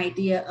get an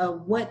idea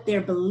of what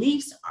their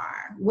beliefs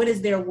are. What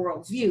is their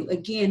worldview?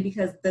 Again,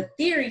 because the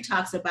theory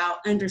talks about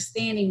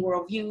understanding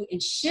worldview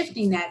and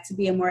shifting that to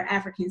be a more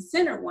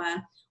African-centered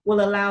one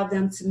will allow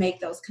them to make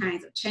those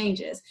kinds of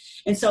changes.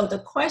 And so the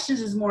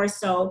questions is more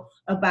so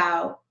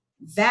about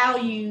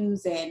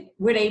values and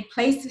where they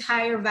place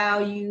higher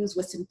values,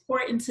 what's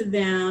important to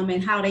them,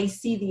 and how they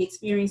see the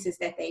experiences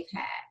that they've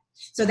had.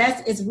 So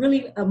it's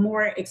really a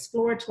more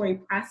exploratory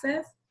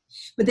process.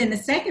 But then the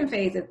second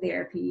phase of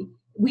therapy,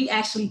 we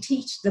actually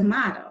teach the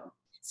model.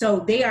 So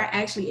they are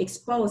actually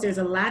exposed. There's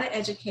a lot of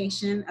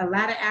education, a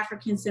lot of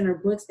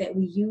African-centered books that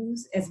we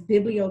use as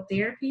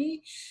bibliotherapy.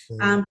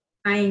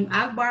 Mm-hmm.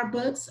 Akbar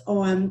books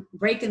on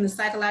breaking the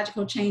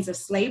psychological chains of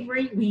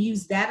slavery. We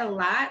use that a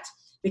lot.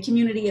 The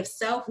community of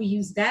self, we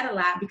use that a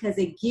lot because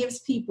it gives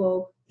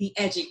people the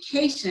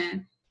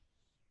education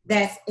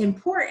that's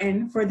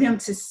important for them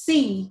to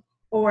see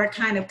or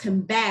kind of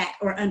combat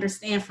or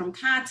understand from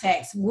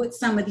context what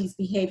some of these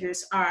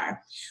behaviors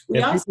are.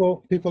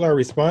 People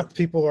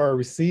are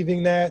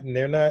receiving that, and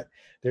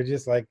they're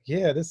just like,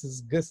 yeah, this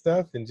is good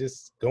stuff, and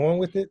just going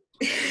with it.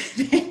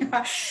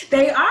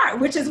 They are,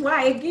 which is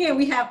why, again,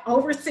 we have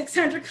over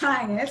 600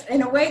 clients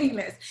and a waiting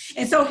list.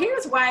 And so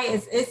here's why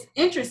it's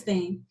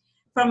interesting.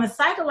 From a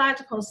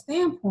psychological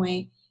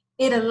standpoint,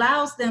 it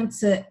allows them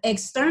to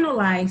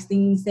externalize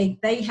things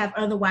they have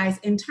otherwise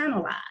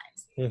internalized.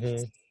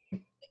 Mm-hmm.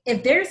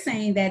 If they're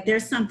saying that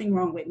there's something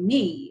wrong with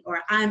me,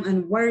 or I'm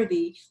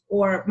unworthy,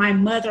 or my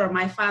mother or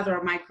my father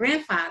or my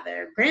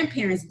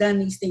grandparents done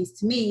these things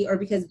to me, or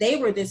because they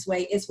were this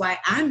way, it's why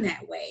I'm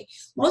that way.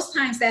 Most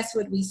times that's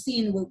what we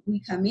see and what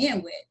we come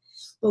in with.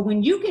 But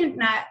when you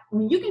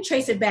can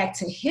trace it back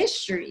to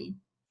history,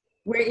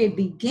 where it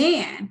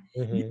began,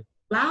 mm-hmm.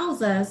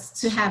 allows us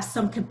to have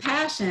some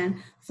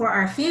compassion for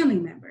our family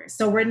members.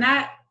 So we're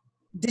not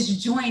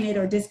disjointed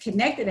or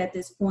disconnected at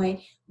this point.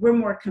 We're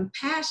more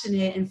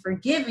compassionate and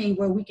forgiving,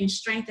 where we can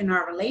strengthen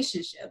our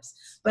relationships.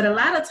 But a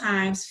lot of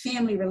times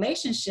family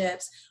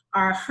relationships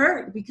are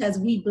hurt because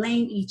we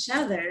blame each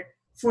other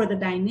for the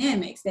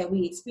dynamics that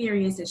we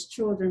experience as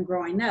children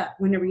growing up,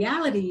 when the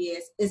reality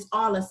is it's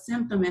all a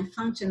symptom and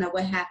function of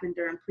what happened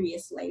during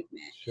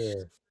pre-enslavement.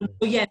 Sure.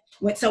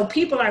 So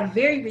people are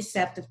very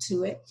receptive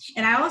to it.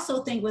 And I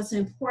also think what's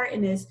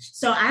important is,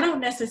 so I don't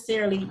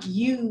necessarily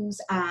use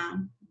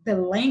the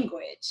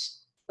language,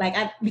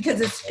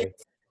 because it's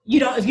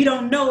if you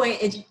don't know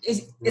it,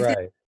 it's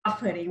right.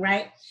 Off-putting,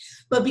 right?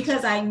 But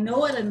because I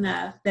know it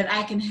enough that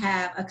I can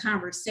have a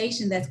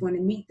conversation that's going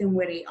to meet them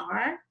where they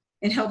are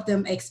and help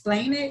them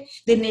explain it,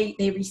 then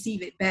they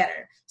receive it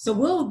better. So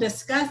we'll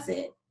discuss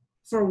it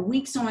for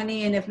weeks on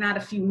end, if not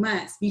a few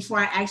months, before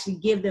I actually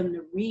give them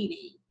the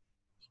reading.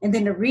 And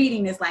then the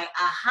reading is like,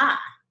 aha.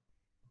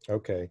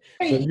 Okay.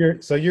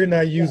 So you're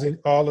not using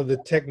all of the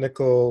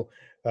technical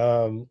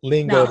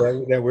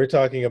lingo that we're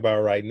talking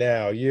about right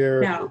now.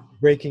 You're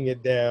breaking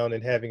it down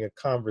and having a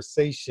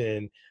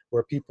conversation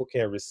where people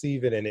can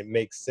receive it and it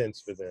makes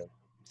sense for them.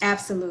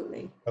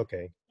 Absolutely.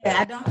 Okay.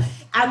 Yeah,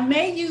 I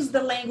may use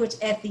the language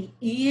at the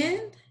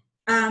end.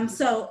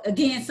 So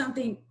again,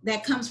 something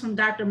that comes from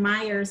Dr.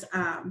 Meyer's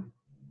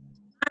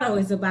motto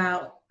is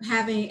about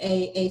having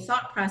a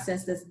thought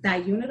process that's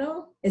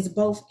diunital, is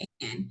both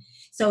and.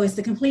 So it's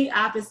the complete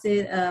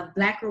opposite of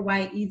black or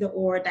white, either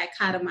or,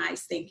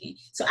 dichotomized thinking.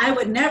 So I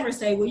would never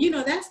say, well,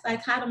 that's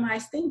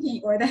dichotomized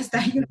thinking, or that's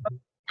diunital.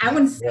 I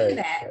wouldn't say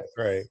that.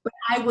 Right. But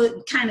I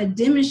would kind of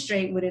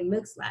demonstrate what it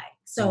looks like.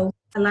 So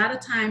a lot of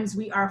times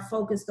we are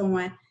focused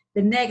on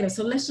the negative.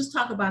 So let's just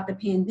talk about the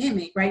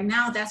pandemic. Right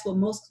now, that's what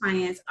most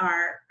clients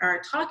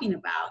are talking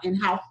about,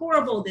 and how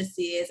horrible this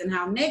is and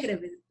how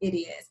negative it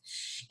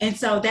is. And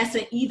so that's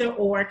an either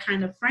or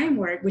kind of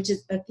framework, which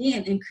is,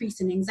 again,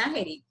 increasing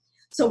anxiety.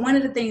 So one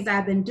of the things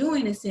I've been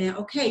doing is saying,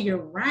 okay,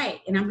 you're right,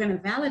 and I'm going to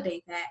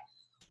validate that.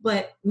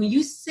 But when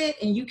you sit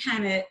and you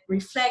kind of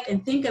reflect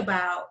and think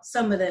about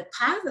some of the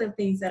positive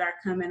things that are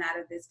coming out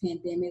of this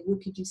pandemic,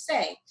 what could you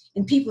say?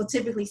 And people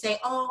typically say,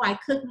 oh, I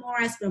cook more,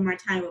 I spend more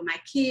time with my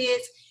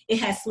kids, it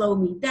has slowed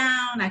me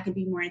down, I can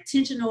be more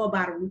intentional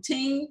about a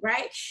routine,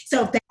 right?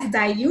 So if that's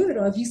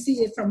diunital, if you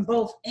see it from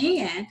both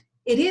and,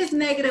 it is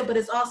negative, but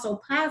it's also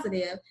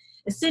positive.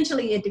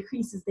 Essentially, it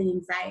decreases the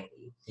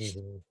anxiety.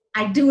 Mm-hmm.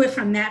 I do it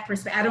from that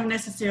perspective. I don't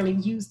necessarily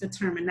use the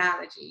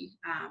terminology.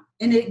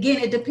 And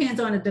again, it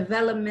depends on the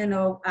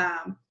developmental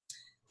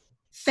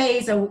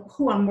phase of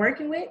who I'm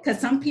working with, because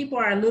some people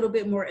are a little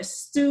bit more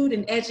astute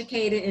and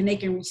educated and they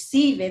can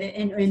receive it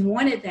and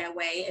want it that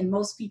way, and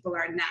most people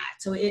are not.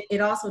 So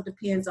it also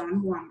depends on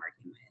who I'm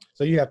working with.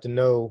 So you have to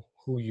know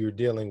who you're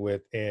dealing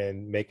with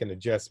and make an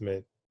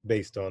adjustment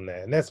based on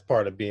that. And that's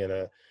part of being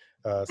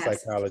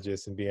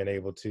psychologists and being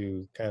able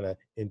to kind of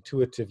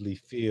intuitively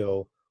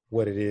feel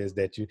what it is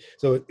that you,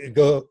 so it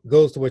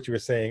goes to what you were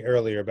saying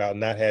earlier about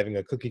not having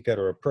a cookie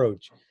cutter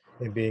approach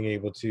and being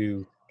able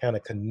to kind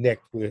of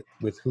connect with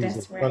who's in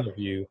That's right. front of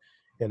you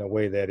in a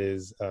way that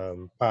is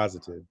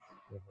positive.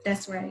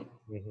 That's right.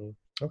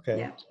 Okay.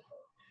 Yeah.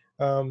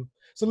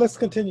 So let's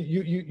continue.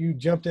 You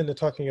jumped into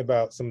talking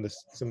about some of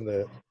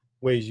the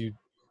ways you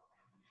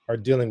are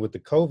dealing with the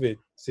COVID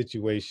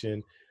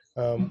situation.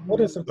 What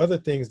are some other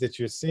things that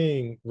you're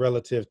seeing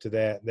relative to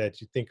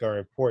that you think are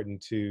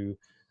important to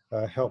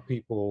help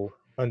people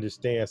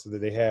understand so that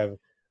they have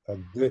a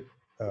good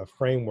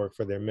framework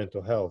for their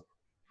mental health?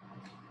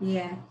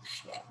 Yeah,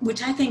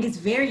 which I think is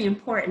very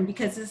important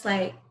because it's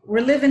like we're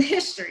living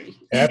history.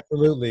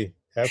 Absolutely.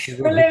 We're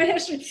Absolutely. living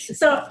history.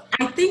 So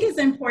I think it's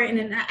important,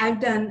 and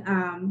I've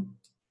done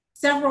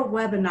several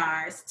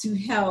webinars to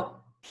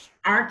help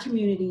our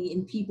community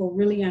and people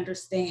really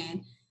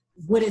understand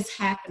what is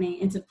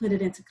happening and to put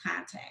it into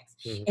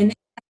context. And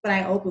that's what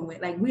I open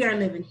with. Like, we are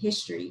living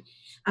history,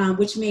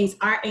 which means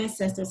our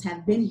ancestors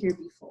have been here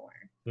before.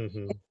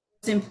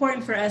 It's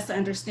important for us to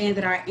understand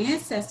that our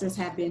ancestors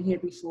have been here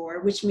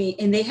before, which means,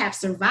 and they have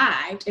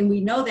survived, and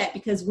we know that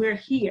because we're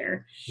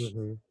here.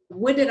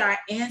 What did our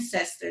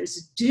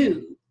ancestors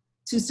do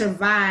to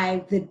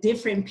survive the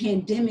different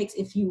pandemics,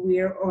 if you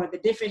will, or the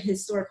different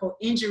historical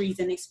injuries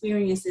and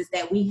experiences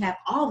that we have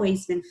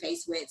always been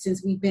faced with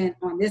since we've been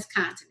on this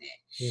continent?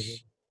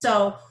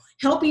 So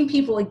helping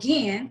people,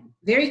 again,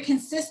 very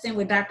consistent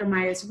with Dr.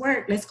 Meyer's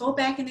work, let's go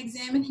back and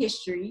examine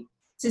history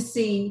to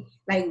see,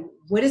 like,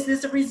 what is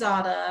this a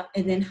result of,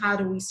 and then how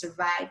do we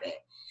survive it?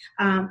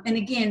 And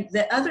again,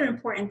 the other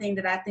important thing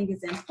that I think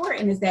is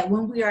important is that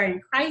when we are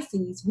in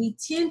crises, we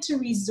tend to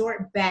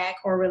resort back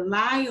or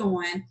rely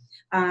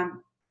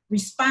on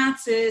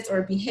responses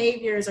or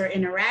behaviors or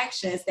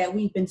interactions that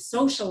we've been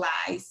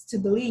socialized to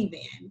believe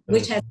in,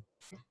 which has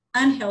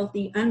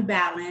unhealthy,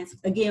 unbalanced,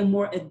 again,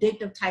 more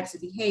addictive types of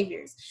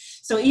behaviors.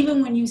 So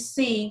even when you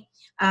see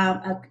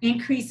an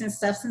increase in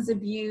substance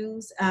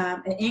abuse,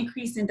 an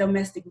increase in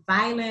domestic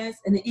violence,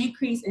 and an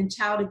increase in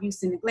child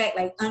abuse and neglect,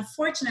 like,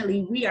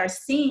 unfortunately, we are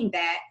seeing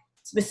that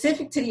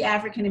specific to the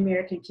African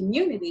American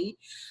community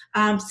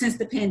since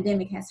the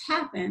pandemic has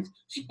happened.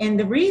 And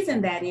the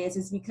reason that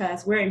is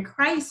because we're in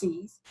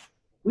crises.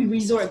 We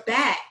resort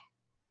back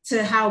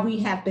to how we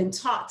have been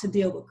taught to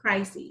deal with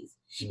crises.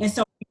 And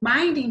so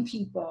reminding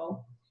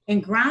people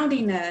and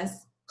grounding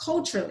us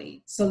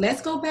culturally. So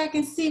let's go back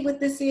and see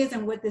what this is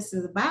and what this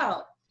is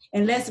about.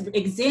 And let's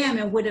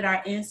examine, what did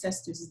our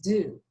ancestors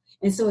do?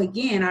 And so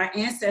again, our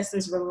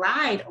ancestors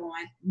relied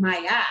on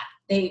Maya.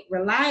 They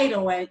relied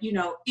on,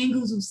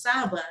 Nguzo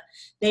Saba.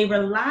 They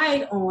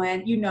relied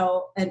on,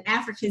 an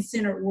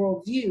African-centered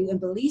worldview and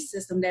belief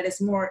system that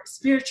is more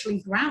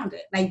spiritually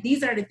grounded. Like,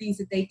 these are the things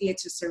that they did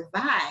to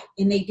survive,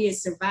 and they did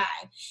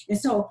survive. And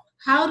so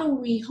how do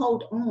we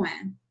hold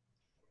on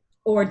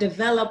or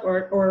develop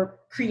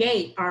or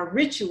create our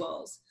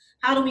rituals?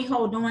 How do we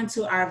hold on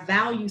to our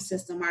value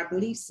system, our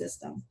belief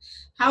system?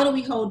 How do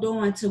we hold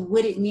on to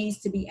what it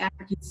means to be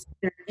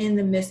African-centered in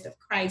the midst of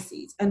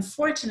crises?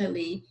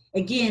 Unfortunately,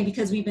 again,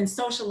 because we've been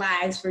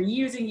socialized for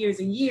years and years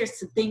and years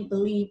to think,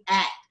 believe,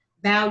 act,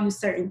 value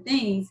certain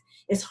things,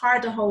 it's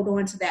hard to hold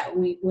on to that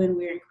when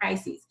we're in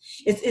crises.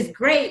 It's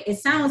great. It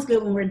sounds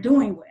good when we're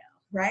doing well,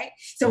 right?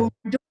 So when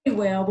we're doing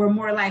well, we're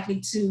more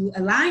likely to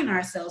align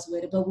ourselves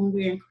with it. But when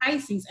we're in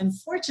crises,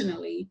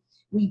 unfortunately,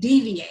 we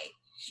deviate.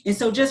 And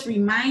so just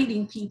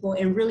reminding people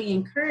and really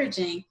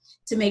encouraging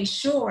to make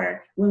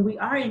sure when we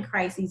are in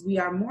crises, we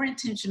are more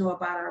intentional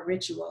about our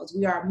rituals.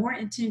 We are more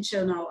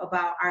intentional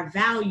about our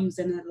values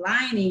and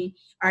aligning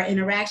our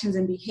interactions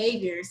and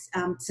behaviors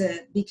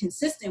to be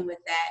consistent with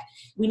that.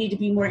 We need to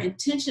be more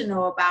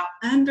intentional about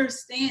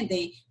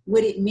understanding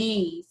what it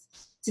means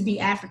to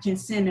be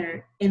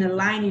African-centered and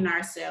aligning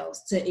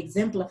ourselves to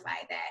exemplify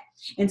that.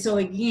 And so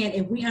again,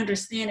 if we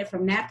understand it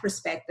from that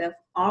perspective,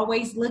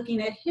 always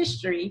looking at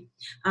history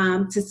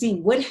to see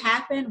what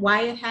happened,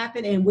 why it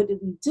happened, and what did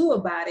we do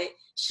about it,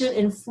 should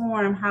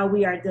inform how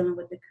we are dealing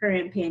with the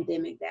current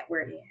pandemic that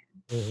we're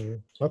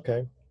in.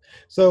 Okay.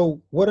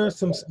 So what are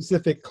some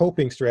specific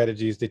coping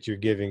strategies that you're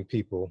giving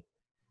people?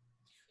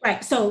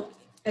 Right. So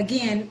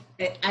again,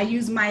 I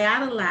use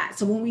Mayat a lot.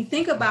 So when we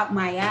think about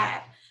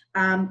Mayat,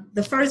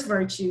 the first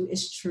virtue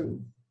is truth.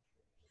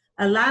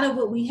 A lot of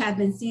what we have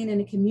been seeing in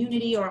the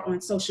community or on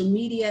social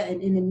media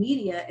and in the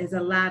media is a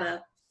lot of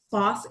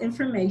false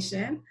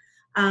information,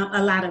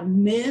 a lot of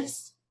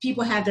myths.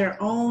 People have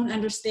their own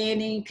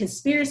understanding,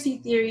 conspiracy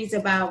theories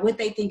about what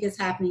they think is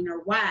happening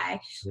or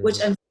why, which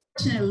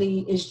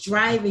unfortunately is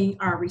driving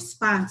our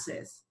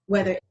responses,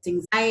 whether it's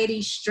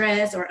anxiety,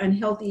 stress, or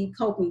unhealthy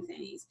coping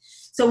things.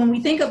 So when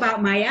we think about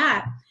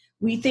Mayat,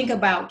 we think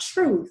about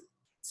truth.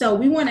 So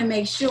we want to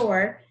make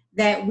sure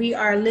that we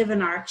are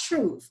living our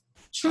truth.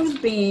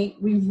 Truth being,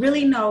 we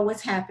really know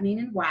what's happening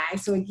and why.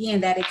 So again,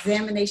 that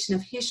examination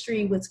of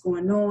history, what's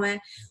going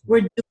on.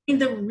 We're doing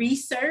the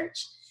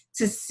research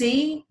to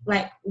see,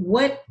 like,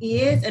 what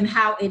is and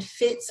how it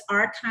fits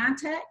our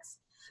context.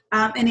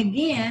 And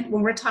again,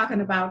 when we're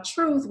talking about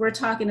truth, we're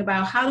talking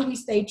about how do we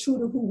stay true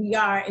to who we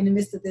are in the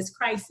midst of this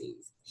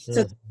crisis.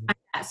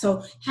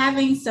 So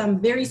having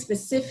some very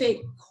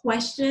specific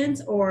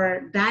questions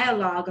or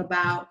dialogue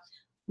about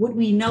what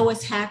we know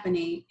is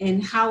happening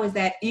and how is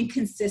that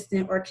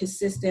inconsistent or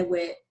consistent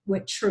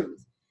with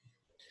truth.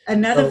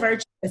 Another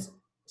virtue is...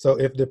 So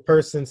if the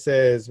person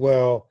says,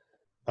 well,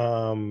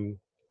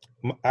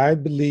 I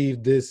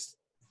believe this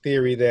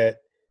theory that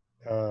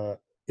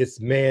it's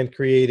man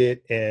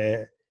created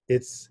and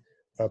it's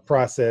a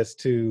process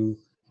to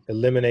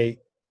eliminate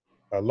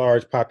a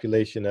large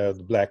population of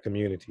the Black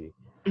community,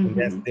 and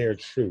that's their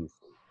truth,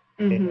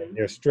 and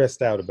they're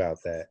stressed out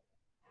about that.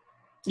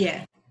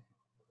 Yeah.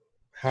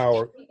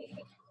 How?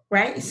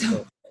 Right.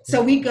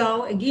 So we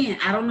go again.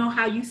 I don't know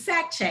how you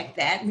fact check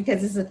that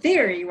because it's a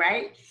theory,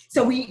 right?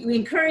 So we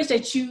encourage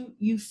that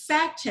you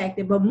fact check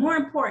it, but more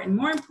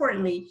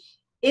importantly,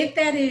 if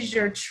that is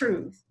your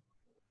truth,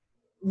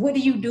 what do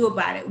you do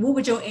about it? What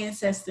would your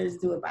ancestors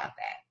do about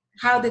that?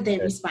 How did they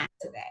respond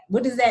to that?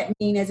 What does that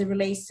mean as it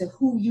relates to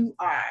who you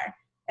are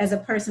as a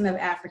person of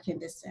African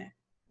descent?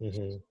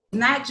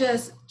 Not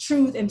just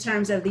truth in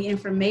terms of the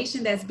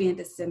information that's being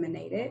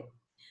disseminated,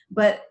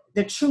 but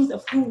the truth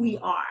of who we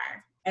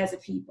are as a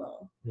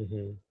people.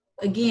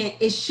 Again,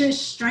 it should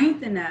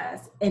strengthen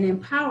us and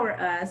empower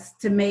us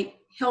to make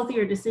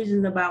healthier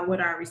decisions about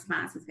what our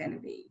response is going to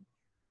be.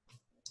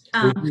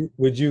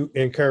 Would you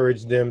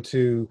encourage them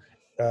to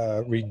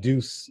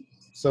reduce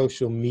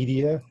social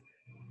media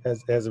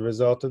as a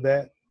result of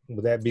that?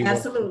 Would that be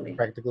absolutely one of the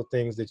practical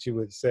things that you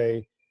would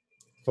say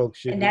folks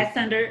should and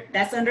do?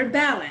 That's under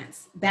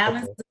balance.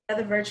 Balance is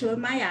another virtue of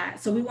Ma'at.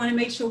 So we want to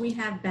make sure we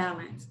have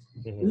balance.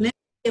 Limit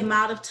the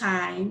amount of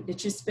time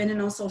that you're spending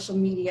on social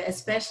media,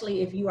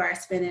 especially if you are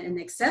spending an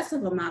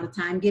excessive amount of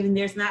time, given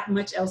there's not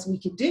much else we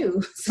could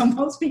do. So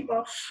most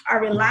people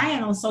are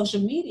relying on social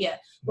media.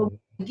 But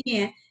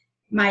again,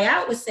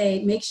 Ma'at would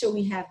say, make sure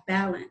we have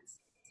balance.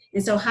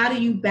 And so how do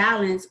you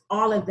balance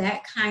all of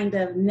that kind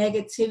of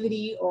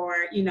negativity or,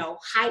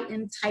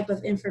 heightened type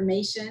of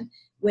information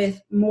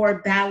with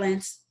more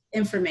balanced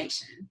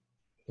information?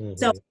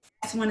 So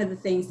that's one of the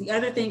things. The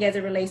other thing as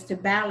it relates to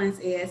balance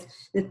is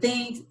the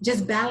things,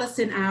 just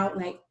balancing out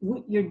like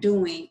what you're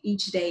doing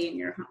each day in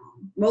your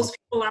home. Most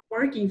people are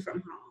working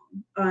from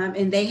home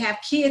and they have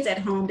kids at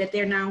home that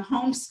they're now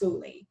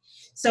homeschooling.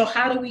 So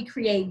how do we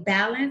create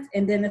balance?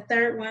 And then the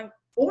third one,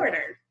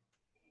 order.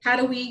 How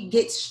do we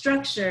get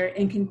structure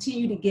and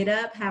continue to get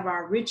up, have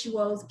our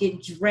rituals,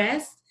 get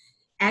dressed,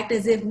 act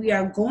as if we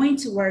are going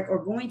to work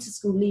or going to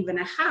school, leaving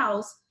a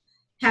house,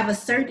 have a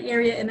certain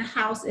area in the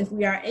house if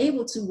we are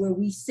able to, where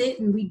we sit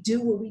and we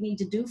do what we need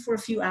to do for a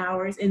few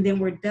hours and then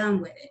we're done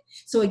with it.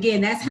 So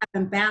again, that's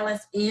having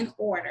balance and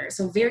order.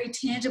 So very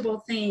tangible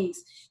things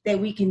that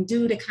we can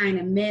do to kind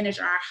of manage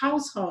our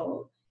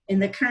household in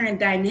the current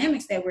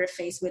dynamics that we're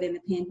faced with in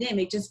the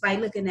pandemic, just by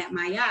looking at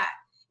Ma'at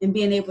and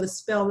being able to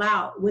spell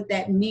out what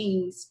that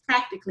means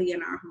practically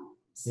in our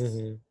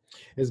homes.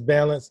 Is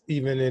balance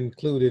even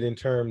included in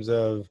terms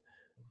of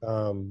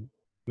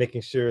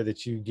making sure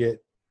that you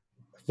get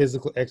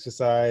physical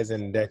exercise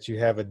and that you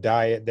have a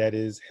diet that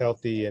is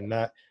healthy and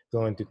not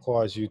going to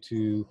cause you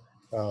to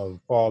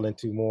fall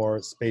into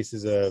more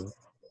spaces of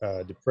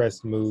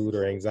depressed mood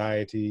or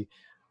anxiety?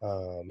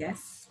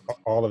 Yes.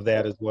 All of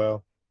that as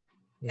well?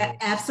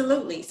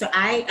 Absolutely. So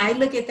I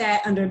look at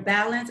that under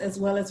balance as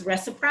well as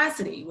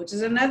reciprocity, which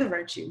is another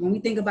virtue. When we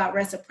think about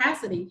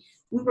reciprocity,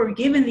 we were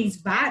given these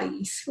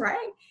bodies,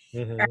 right?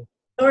 Our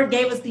Lord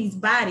gave us these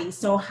bodies.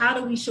 So how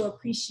do we show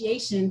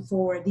appreciation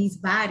for these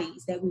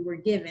bodies that we were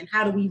given?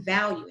 How do we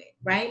value it,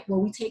 right? Well,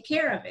 we take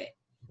care of it.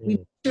 We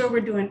make sure we're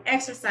doing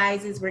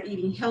exercises, we're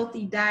eating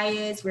healthy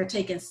diets, we're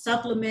taking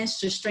supplements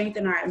to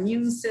strengthen our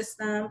immune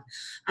system.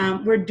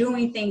 We're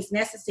doing things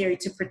necessary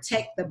to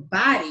protect the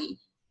body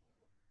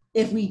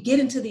if we get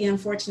into the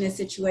unfortunate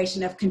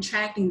situation of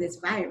contracting this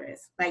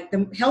virus. Like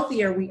the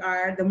healthier we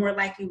are, the more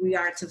likely we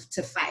are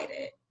to fight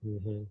it.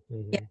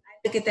 Yeah,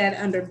 I look at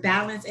that under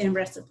balance and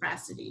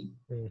reciprocity.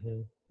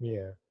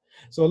 Yeah.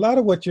 So a lot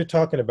of what you're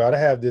talking about, I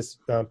have this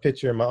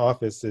picture in my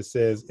office that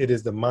says, it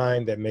is the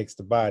mind that makes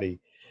the body.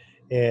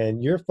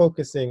 And you're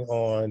focusing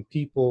on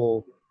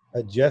people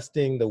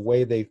adjusting the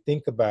way they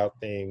think about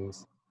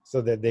things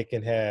so that they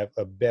can have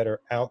a better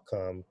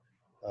outcome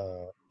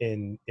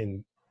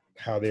in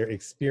how they're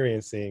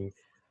experiencing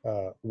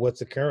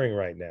what's occurring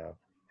right now.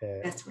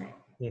 That's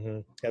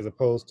right. As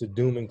opposed to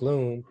doom and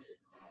gloom,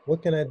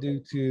 what can I do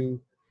to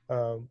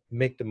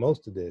make the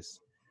most of this?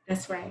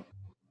 That's right.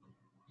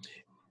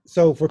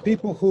 So for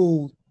people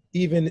who,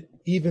 even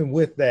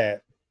with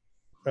that,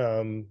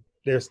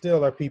 there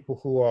still are people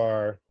who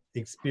are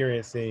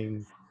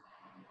experiencing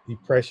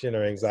depression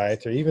or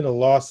anxiety, or even a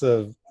loss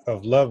of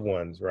loved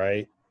ones,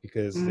 right?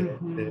 Because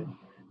there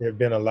have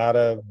been a lot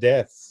of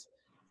deaths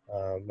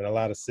and a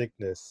lot of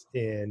sickness.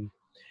 And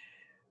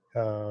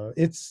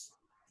it's,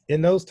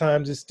 in those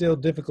times, it's still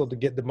difficult to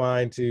get the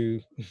mind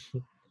to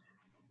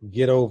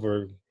get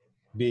over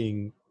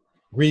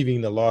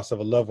grieving the loss of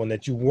a loved one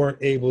that you weren't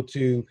able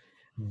to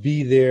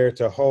be there,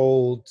 to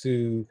hold,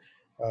 to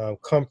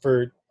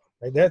comfort.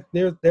 Like that,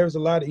 there's a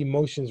lot of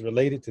emotions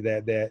related to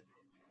that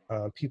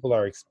people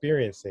are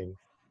experiencing.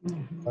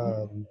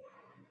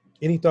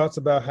 Any thoughts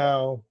about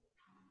how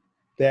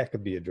that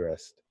could be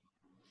addressed?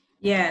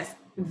 Yes,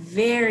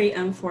 very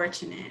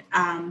unfortunate.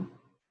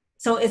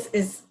 So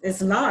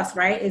it's loss,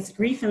 right? It's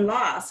grief and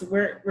loss.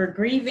 We're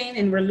grieving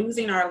and we're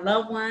losing our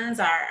loved ones,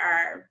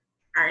 our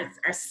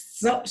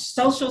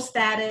social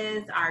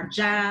status, our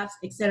jobs,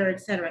 et cetera,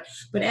 et cetera.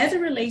 But as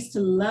it relates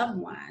to loved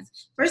ones,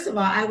 first of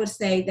all, I would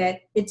say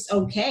that it's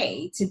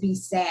okay to be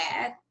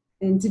sad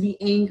and to be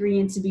angry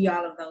and to be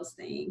all of those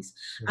things.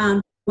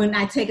 When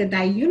I take a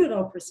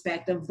diunidal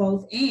perspective,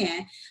 both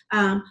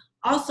and,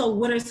 also,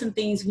 what are some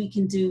things we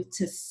can do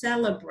to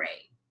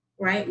celebrate,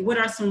 right? What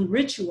are some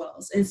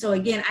rituals? And so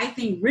again, I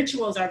think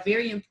rituals are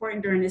very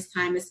important during this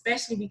time,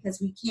 especially because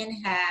we can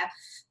have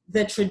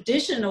the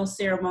traditional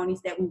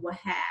ceremonies that we will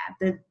have,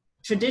 the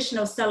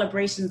traditional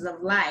celebrations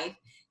of life,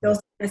 those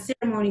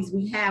ceremonies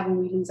we have when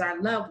we lose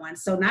our loved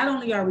ones. So not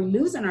only are we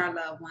losing our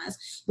loved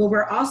ones, but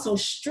we're also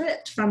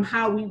stripped from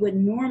how we would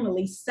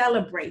normally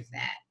celebrate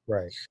that.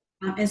 Right.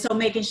 And so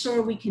making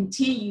sure we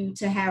continue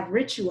to have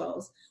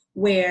rituals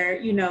where,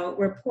 you know,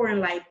 we're pouring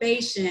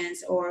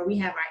libations, or we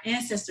have our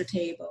ancestor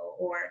table,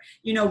 or,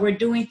 you know, we're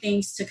doing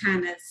things to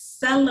kind of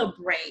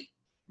celebrate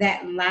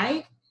that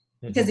life.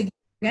 Because it's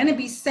going to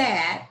be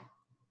sad,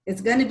 it's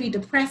going to be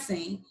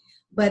depressing,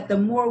 but the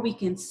more we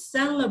can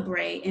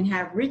celebrate and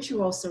have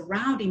rituals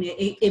surrounding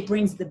it, it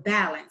brings the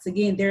balance.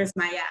 Again, there's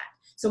my eye.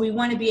 So we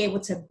want to be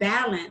able to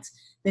balance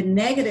the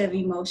negative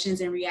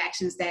emotions and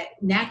reactions that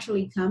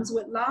naturally comes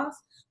with loss,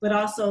 but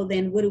also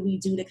then what do we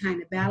do to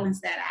kind of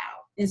balance that out?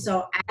 And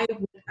so I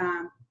would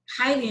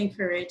highly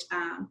encourage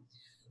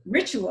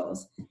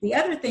rituals. The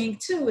other thing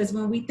too is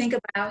when we think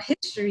about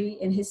history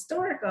and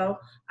historical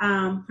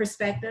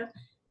perspective,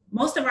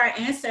 most of our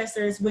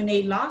ancestors, when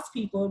they lost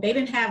people, they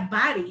didn't have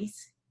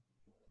bodies,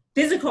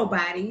 physical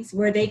bodies,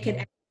 where they could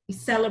actually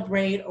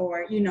celebrate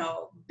or, you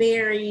know,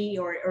 bury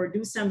or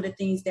do some of the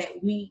things that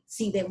we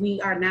see that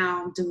we are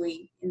now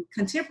doing in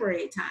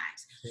contemporary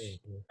times.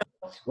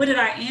 What did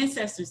our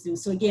ancestors do?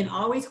 So again,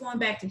 always going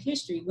back to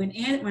history,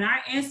 when our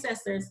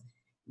ancestors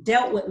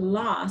dealt with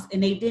loss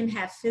and they didn't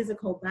have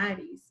physical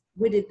bodies,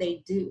 what did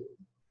they do?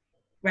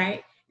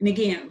 Right? And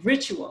again,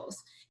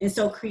 rituals. And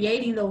so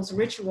creating those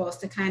rituals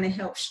to kind of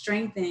help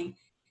strengthen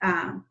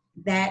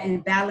that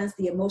and balance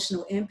the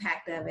emotional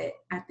impact of it,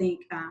 I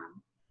think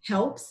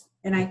helps.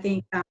 And I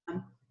think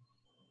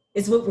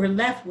it's what we're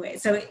left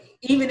with. So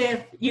even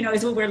if, you know,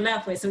 it's what we're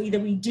left with. So either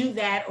we do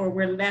that or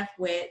we're left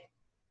with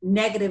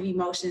negative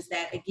emotions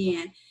that,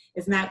 again,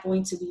 is not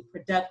going to be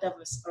productive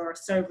or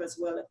serve us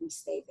well if we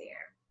stay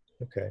there.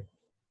 Okay.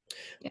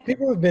 Yeah.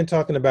 People have been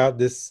talking about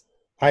this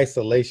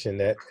isolation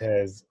that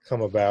has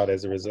come about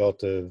as a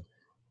result of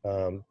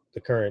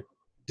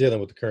dealing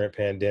with the current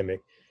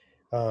pandemic.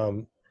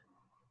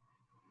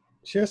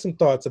 Share some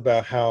thoughts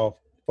about how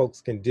folks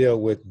can deal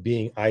with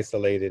being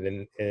isolated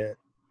and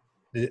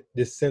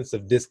this sense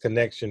of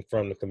disconnection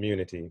from the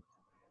community.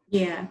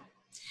 Yeah.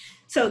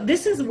 So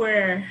this is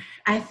where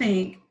I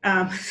think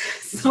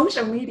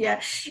social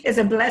media is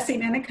a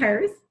blessing and a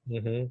curse.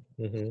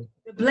 The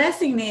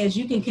blessing is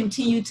you can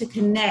continue to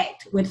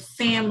connect with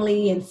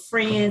family and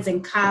friends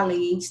and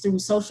colleagues through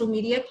social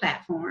media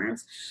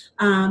platforms.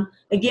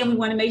 Again, we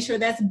want to make sure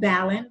that's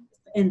balanced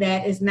and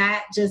that is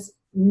not just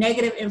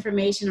negative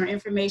information or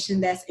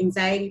information that's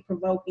anxiety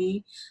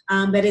provoking,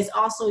 but is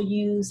also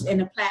used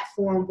in a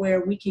platform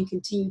where we can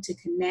continue to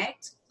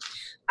connect.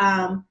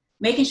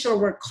 Making sure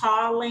we're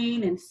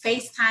calling and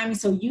FaceTiming.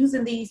 So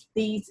using these,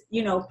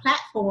 you know,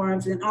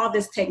 platforms and all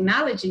this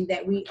technology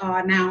that we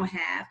all now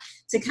have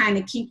to kind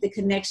of keep the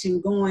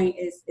connection going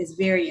is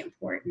very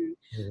important.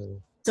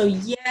 So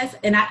yes,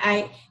 and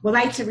I would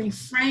like to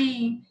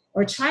refrain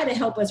or try to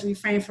help us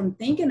refrain from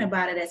thinking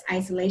about it as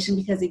isolation,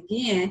 because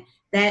again,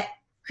 that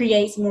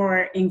creates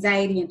more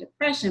anxiety and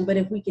depression. But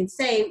if we can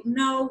say,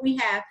 no, we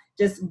have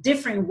just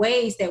different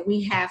ways that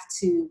we have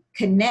to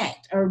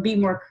connect or be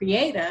more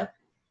creative,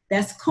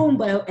 that's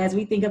Kumba, as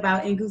we think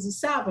about Nguzo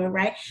Saba,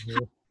 right? How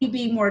can we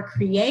be more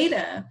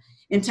creative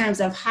in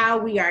terms of how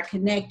we are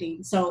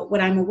connecting? So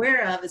what I'm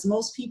aware of is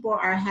most people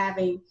are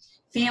having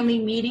family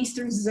meetings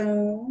through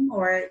Zoom,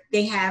 or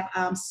they have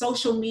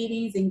social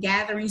meetings and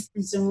gatherings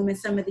through Zoom and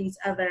some of these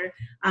other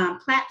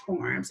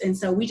platforms. And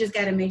so we just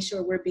got to make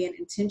sure we're being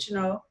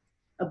intentional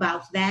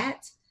about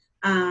that,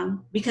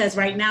 because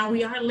right now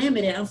we are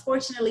limited.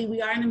 Unfortunately,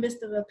 we are in the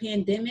midst of a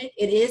pandemic.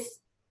 It is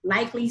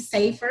likely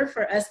safer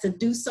for us to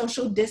do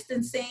social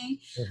distancing.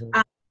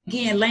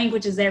 Again,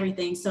 language is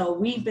everything. So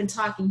we've been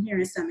talking here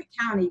in Summit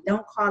County,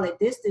 don't call it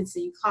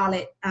distancing, call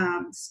it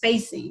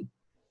spacing.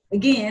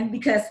 Again,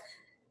 because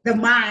the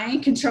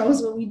mind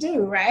controls what we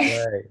do,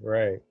 right?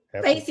 Right.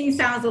 Spacing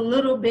sounds a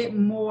little bit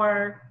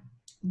more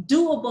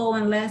doable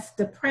and less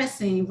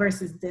depressing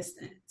versus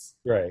distance.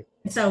 Right.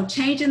 So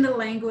changing the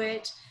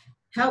language,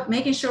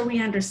 making sure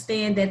we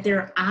understand that there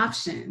are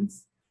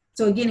options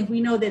So again, if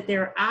we know that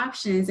there are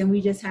options and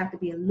we just have to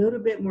be a little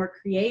bit more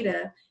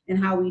creative in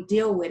how we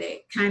deal with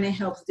it, kind of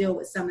helps deal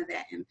with some of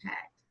that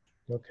impact.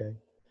 Okay.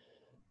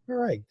 All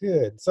right,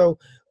 good. So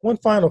one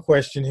final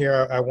question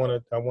here I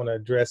want to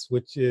address,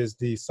 which is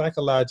the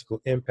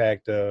psychological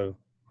impact of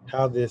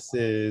how this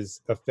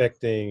is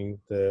affecting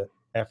the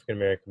African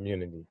American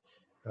community.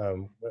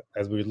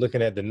 As we're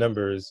looking at the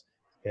numbers,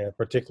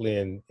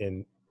 particularly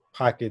in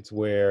pockets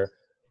where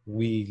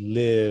we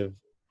live,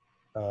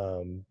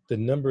 the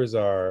numbers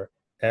are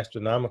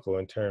astronomical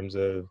in terms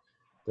of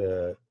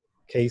the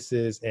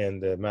cases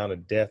and the amount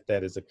of death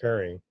that is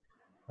occurring.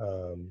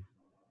 Um,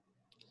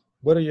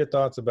 what are your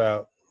thoughts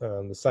about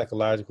the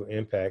psychological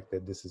impact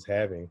that this is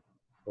having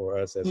for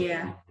us as a Yeah,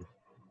 community?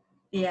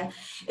 yeah,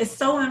 it's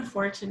so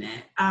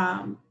unfortunate.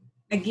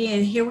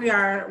 Again, here we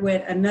are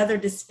with another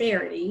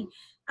disparity.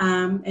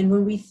 And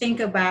when we think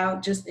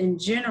about just in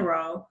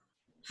general,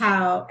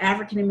 how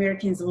African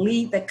Americans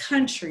lead the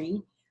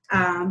country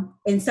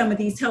in some of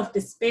these health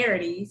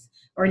disparities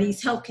or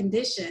these health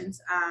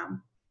conditions,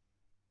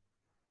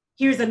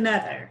 here's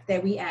another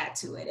that we add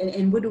to it.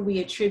 And what do we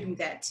attribute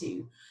that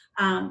to?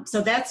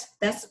 So that's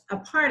a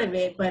part of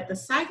it, but the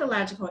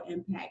psychological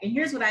impact. And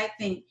here's what I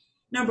think.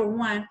 Number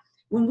one,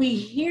 when we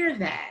hear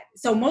that,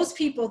 so most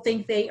people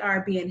think they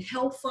are being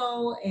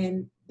helpful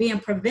and being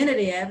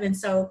preventative. And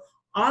so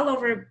all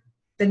over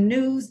the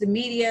news, the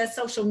media,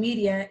 social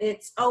media,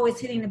 it's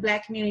hitting the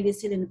Black community,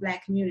 it's hitting the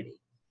Black community.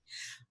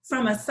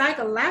 From a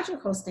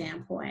psychological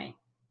standpoint,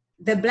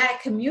 the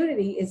Black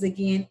community is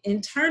again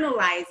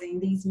internalizing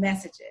these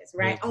messages,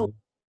 right? Mm-hmm. Oh,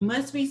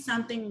 must be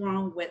something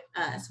wrong with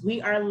us.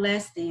 We are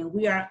less than,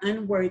 we are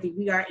unworthy,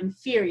 we are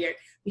inferior.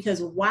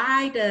 Because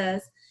why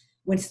does,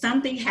 when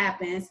something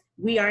happens,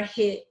 we are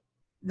hit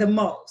the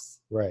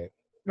most?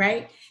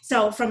 Right?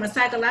 So from a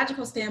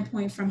psychological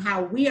standpoint, from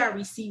how we are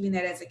receiving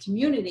that as a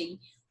community,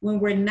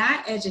 when we're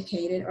not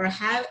educated or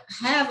have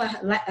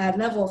a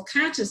level of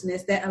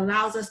consciousness that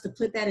allows us to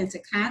put that into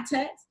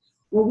context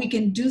where we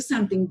can do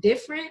something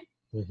different,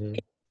 Mm-hmm.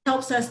 it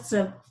helps us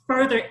to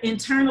further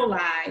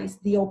internalize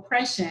the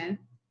oppression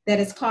that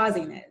is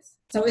causing this.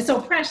 So it's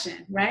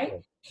oppression, right?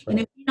 And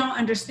if we don't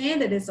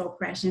understand that it's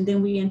oppression,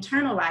 then we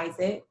internalize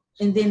it,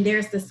 and then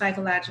there's the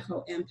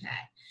psychological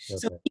impact. Okay.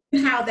 So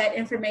even how that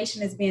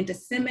information is being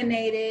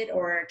disseminated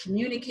or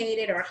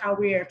communicated, or how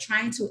we are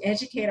trying to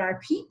educate our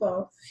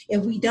people,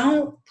 if we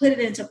don't put it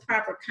into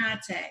proper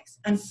context,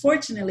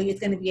 unfortunately, it's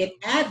going to be an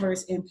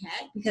adverse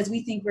impact because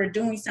we think we're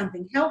doing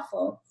something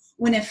helpful,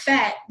 when in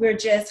fact, we're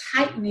just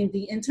heightening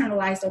the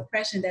internalized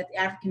oppression that the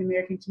African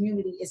American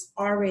community is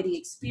already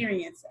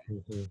experiencing.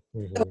 Mm-hmm.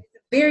 Mm-hmm. So it's a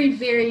very,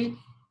 very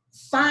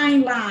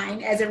fine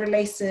line as it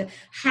relates to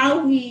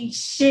how we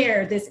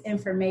share this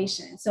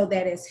information so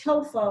that it's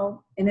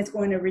helpful and it's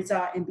going to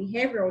result in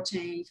behavioral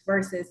change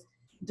versus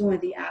doing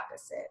the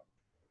opposite.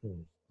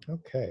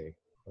 Okay.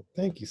 Well,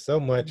 thank you so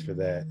much for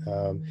that.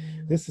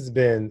 This has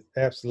been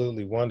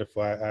absolutely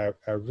wonderful. I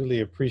really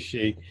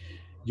appreciate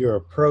your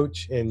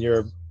approach and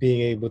your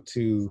being able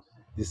to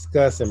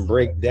discuss and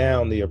break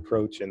down the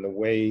approach and the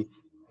way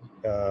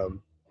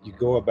you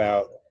go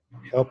about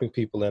helping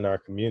people in our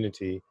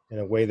community in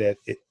a way that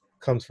it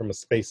comes from a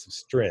space of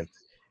strength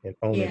and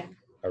ownership. Yeah.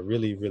 I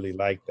really, really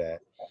like that.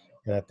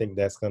 And I think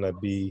that's going to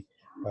be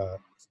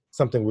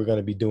something we're going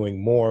to be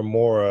doing more and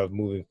more of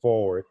moving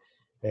forward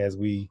as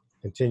we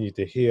continue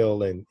to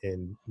heal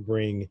and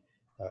bring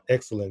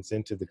excellence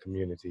into the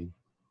community.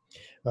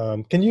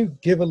 Can you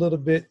give a little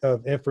bit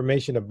of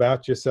information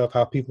about yourself,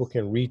 how people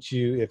can reach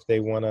you if they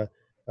want to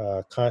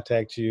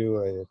contact you,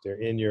 or if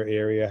they're in your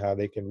area, how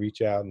they can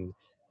reach out and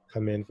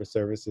come in for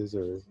services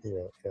or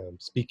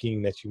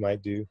speaking that you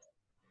might do?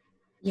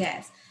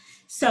 Yes.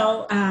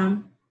 So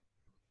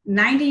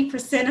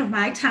 90% of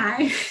my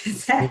time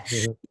is at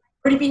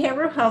Liberty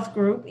Behavioral Health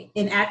Group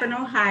in Akron,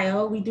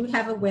 Ohio. We do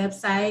have a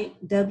website,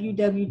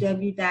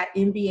 www.mbhg.org.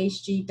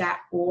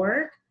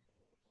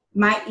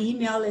 My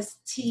email is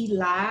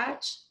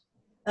tlodge,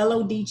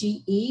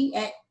 LODGE,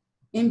 at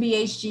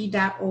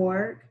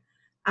mbhg.org.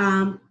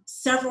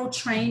 Several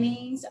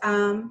trainings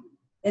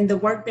and the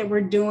work that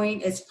we're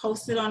doing is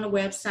posted on the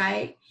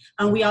website.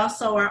 We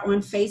also are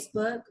on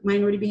Facebook.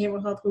 Minority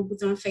Behavioral Health Group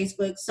is on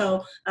Facebook.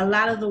 So a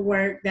lot of the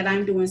work that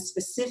I'm doing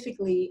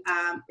specifically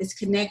is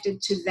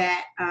connected to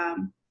that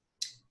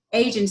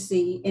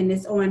agency, and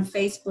it's on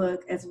Facebook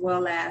as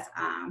well as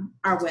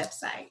our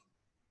website.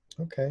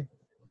 Okay.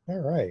 All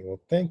right. Well,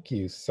 thank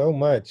you so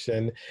much.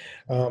 And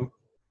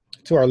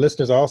to our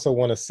listeners, I also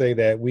want to say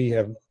that we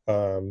have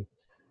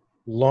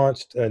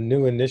launched a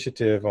new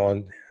initiative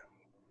on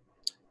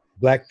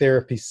Black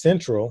Therapy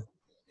Central.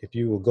 If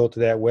you will go to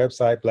that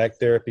website,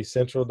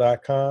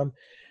 blacktherapycentral.com,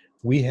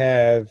 we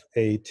have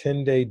a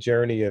 10-day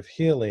journey of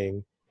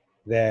healing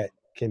that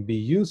can be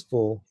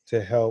useful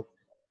to help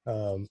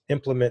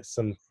implement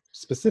some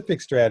specific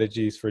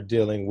strategies for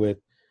dealing with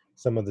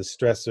some of the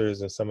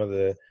stressors and some of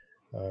the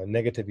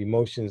negative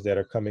emotions that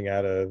are coming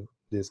out of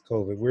this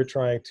COVID. We're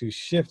trying to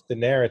shift the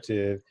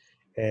narrative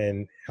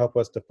and help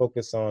us to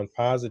focus on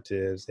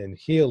positives and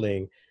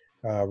healing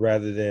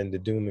rather than the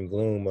doom and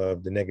gloom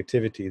of the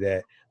negativity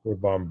that we're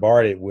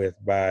bombarded with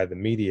by the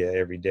media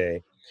every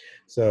day.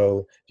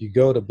 So if you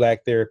go to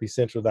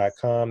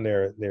blacktherapycentral.com,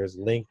 there's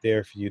a link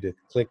there for you to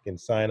click and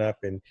sign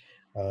up and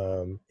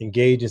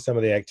engage in some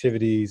of the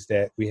activities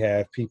that we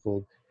have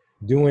people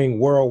doing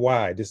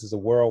worldwide. This is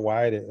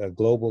a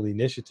global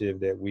initiative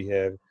that we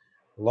have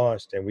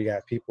launched, and we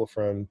got people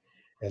from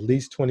at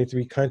least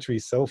 23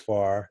 countries so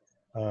far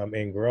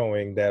and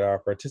growing that are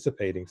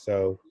participating.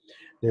 So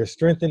there's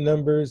strength in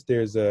numbers.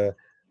 There's a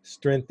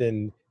strength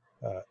in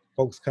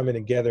folks coming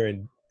together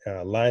and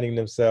aligning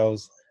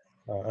themselves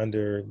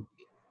under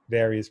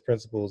various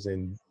principles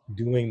and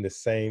doing the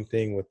same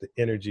thing with the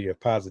energy of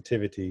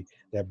positivity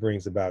that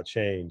brings about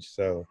change.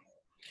 So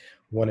I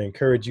want to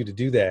encourage you to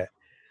do that.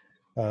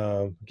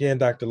 Again,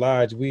 Dr.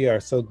 Lodge, we are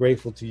so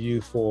grateful to you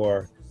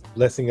for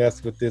blessing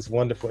us with this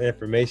wonderful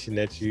information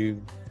that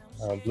you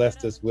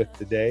blessed us with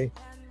today.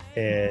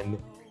 And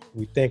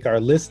we thank our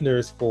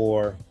listeners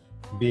for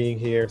being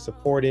here,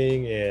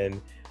 supporting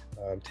and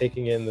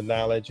taking in the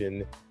knowledge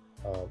and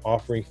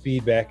offering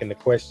feedback and the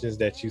questions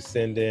that you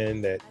send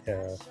in that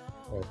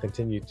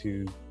continue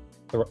to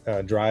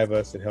drive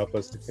us and help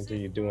us to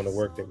continue doing the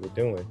work that we're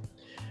doing.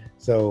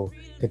 So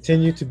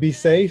continue to be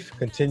safe,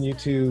 continue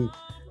to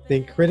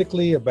think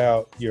critically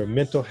about your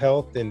mental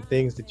health and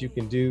things that you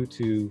can do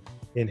to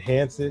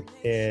enhance it.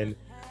 And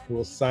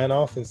we'll sign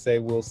off and say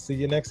we'll see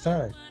you next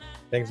time.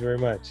 Thanks very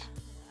much.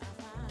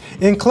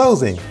 In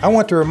closing, I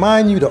want to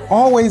remind you to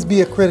always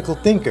be a critical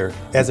thinker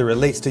as it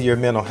relates to your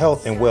mental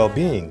health and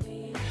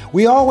well-being.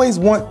 We always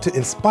want to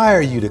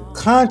inspire you to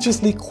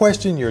consciously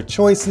question your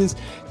choices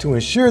to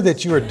ensure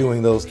that you are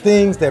doing those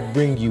things that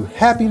bring you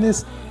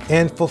happiness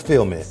and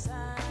fulfillment.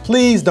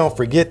 Please don't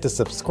forget to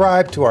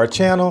subscribe to our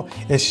channel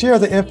and share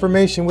the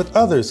information with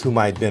others who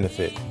might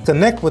benefit.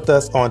 Connect with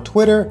us on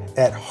Twitter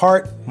at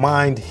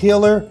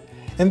HeartMindHealer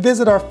and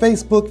visit our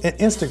Facebook and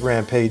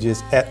Instagram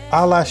pages at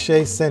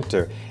Alase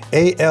Center,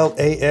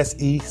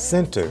 ALASE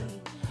Center.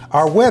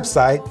 Our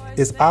website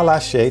is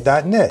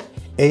alase.net,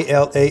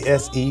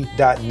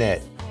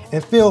 ALASE.net.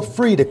 And feel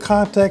free to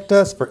contact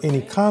us for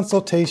any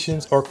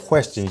consultations or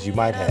questions you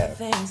might have.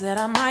 Things that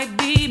I might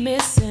be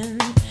missing,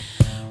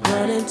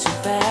 running too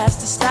fast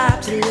to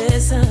stop to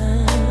listen.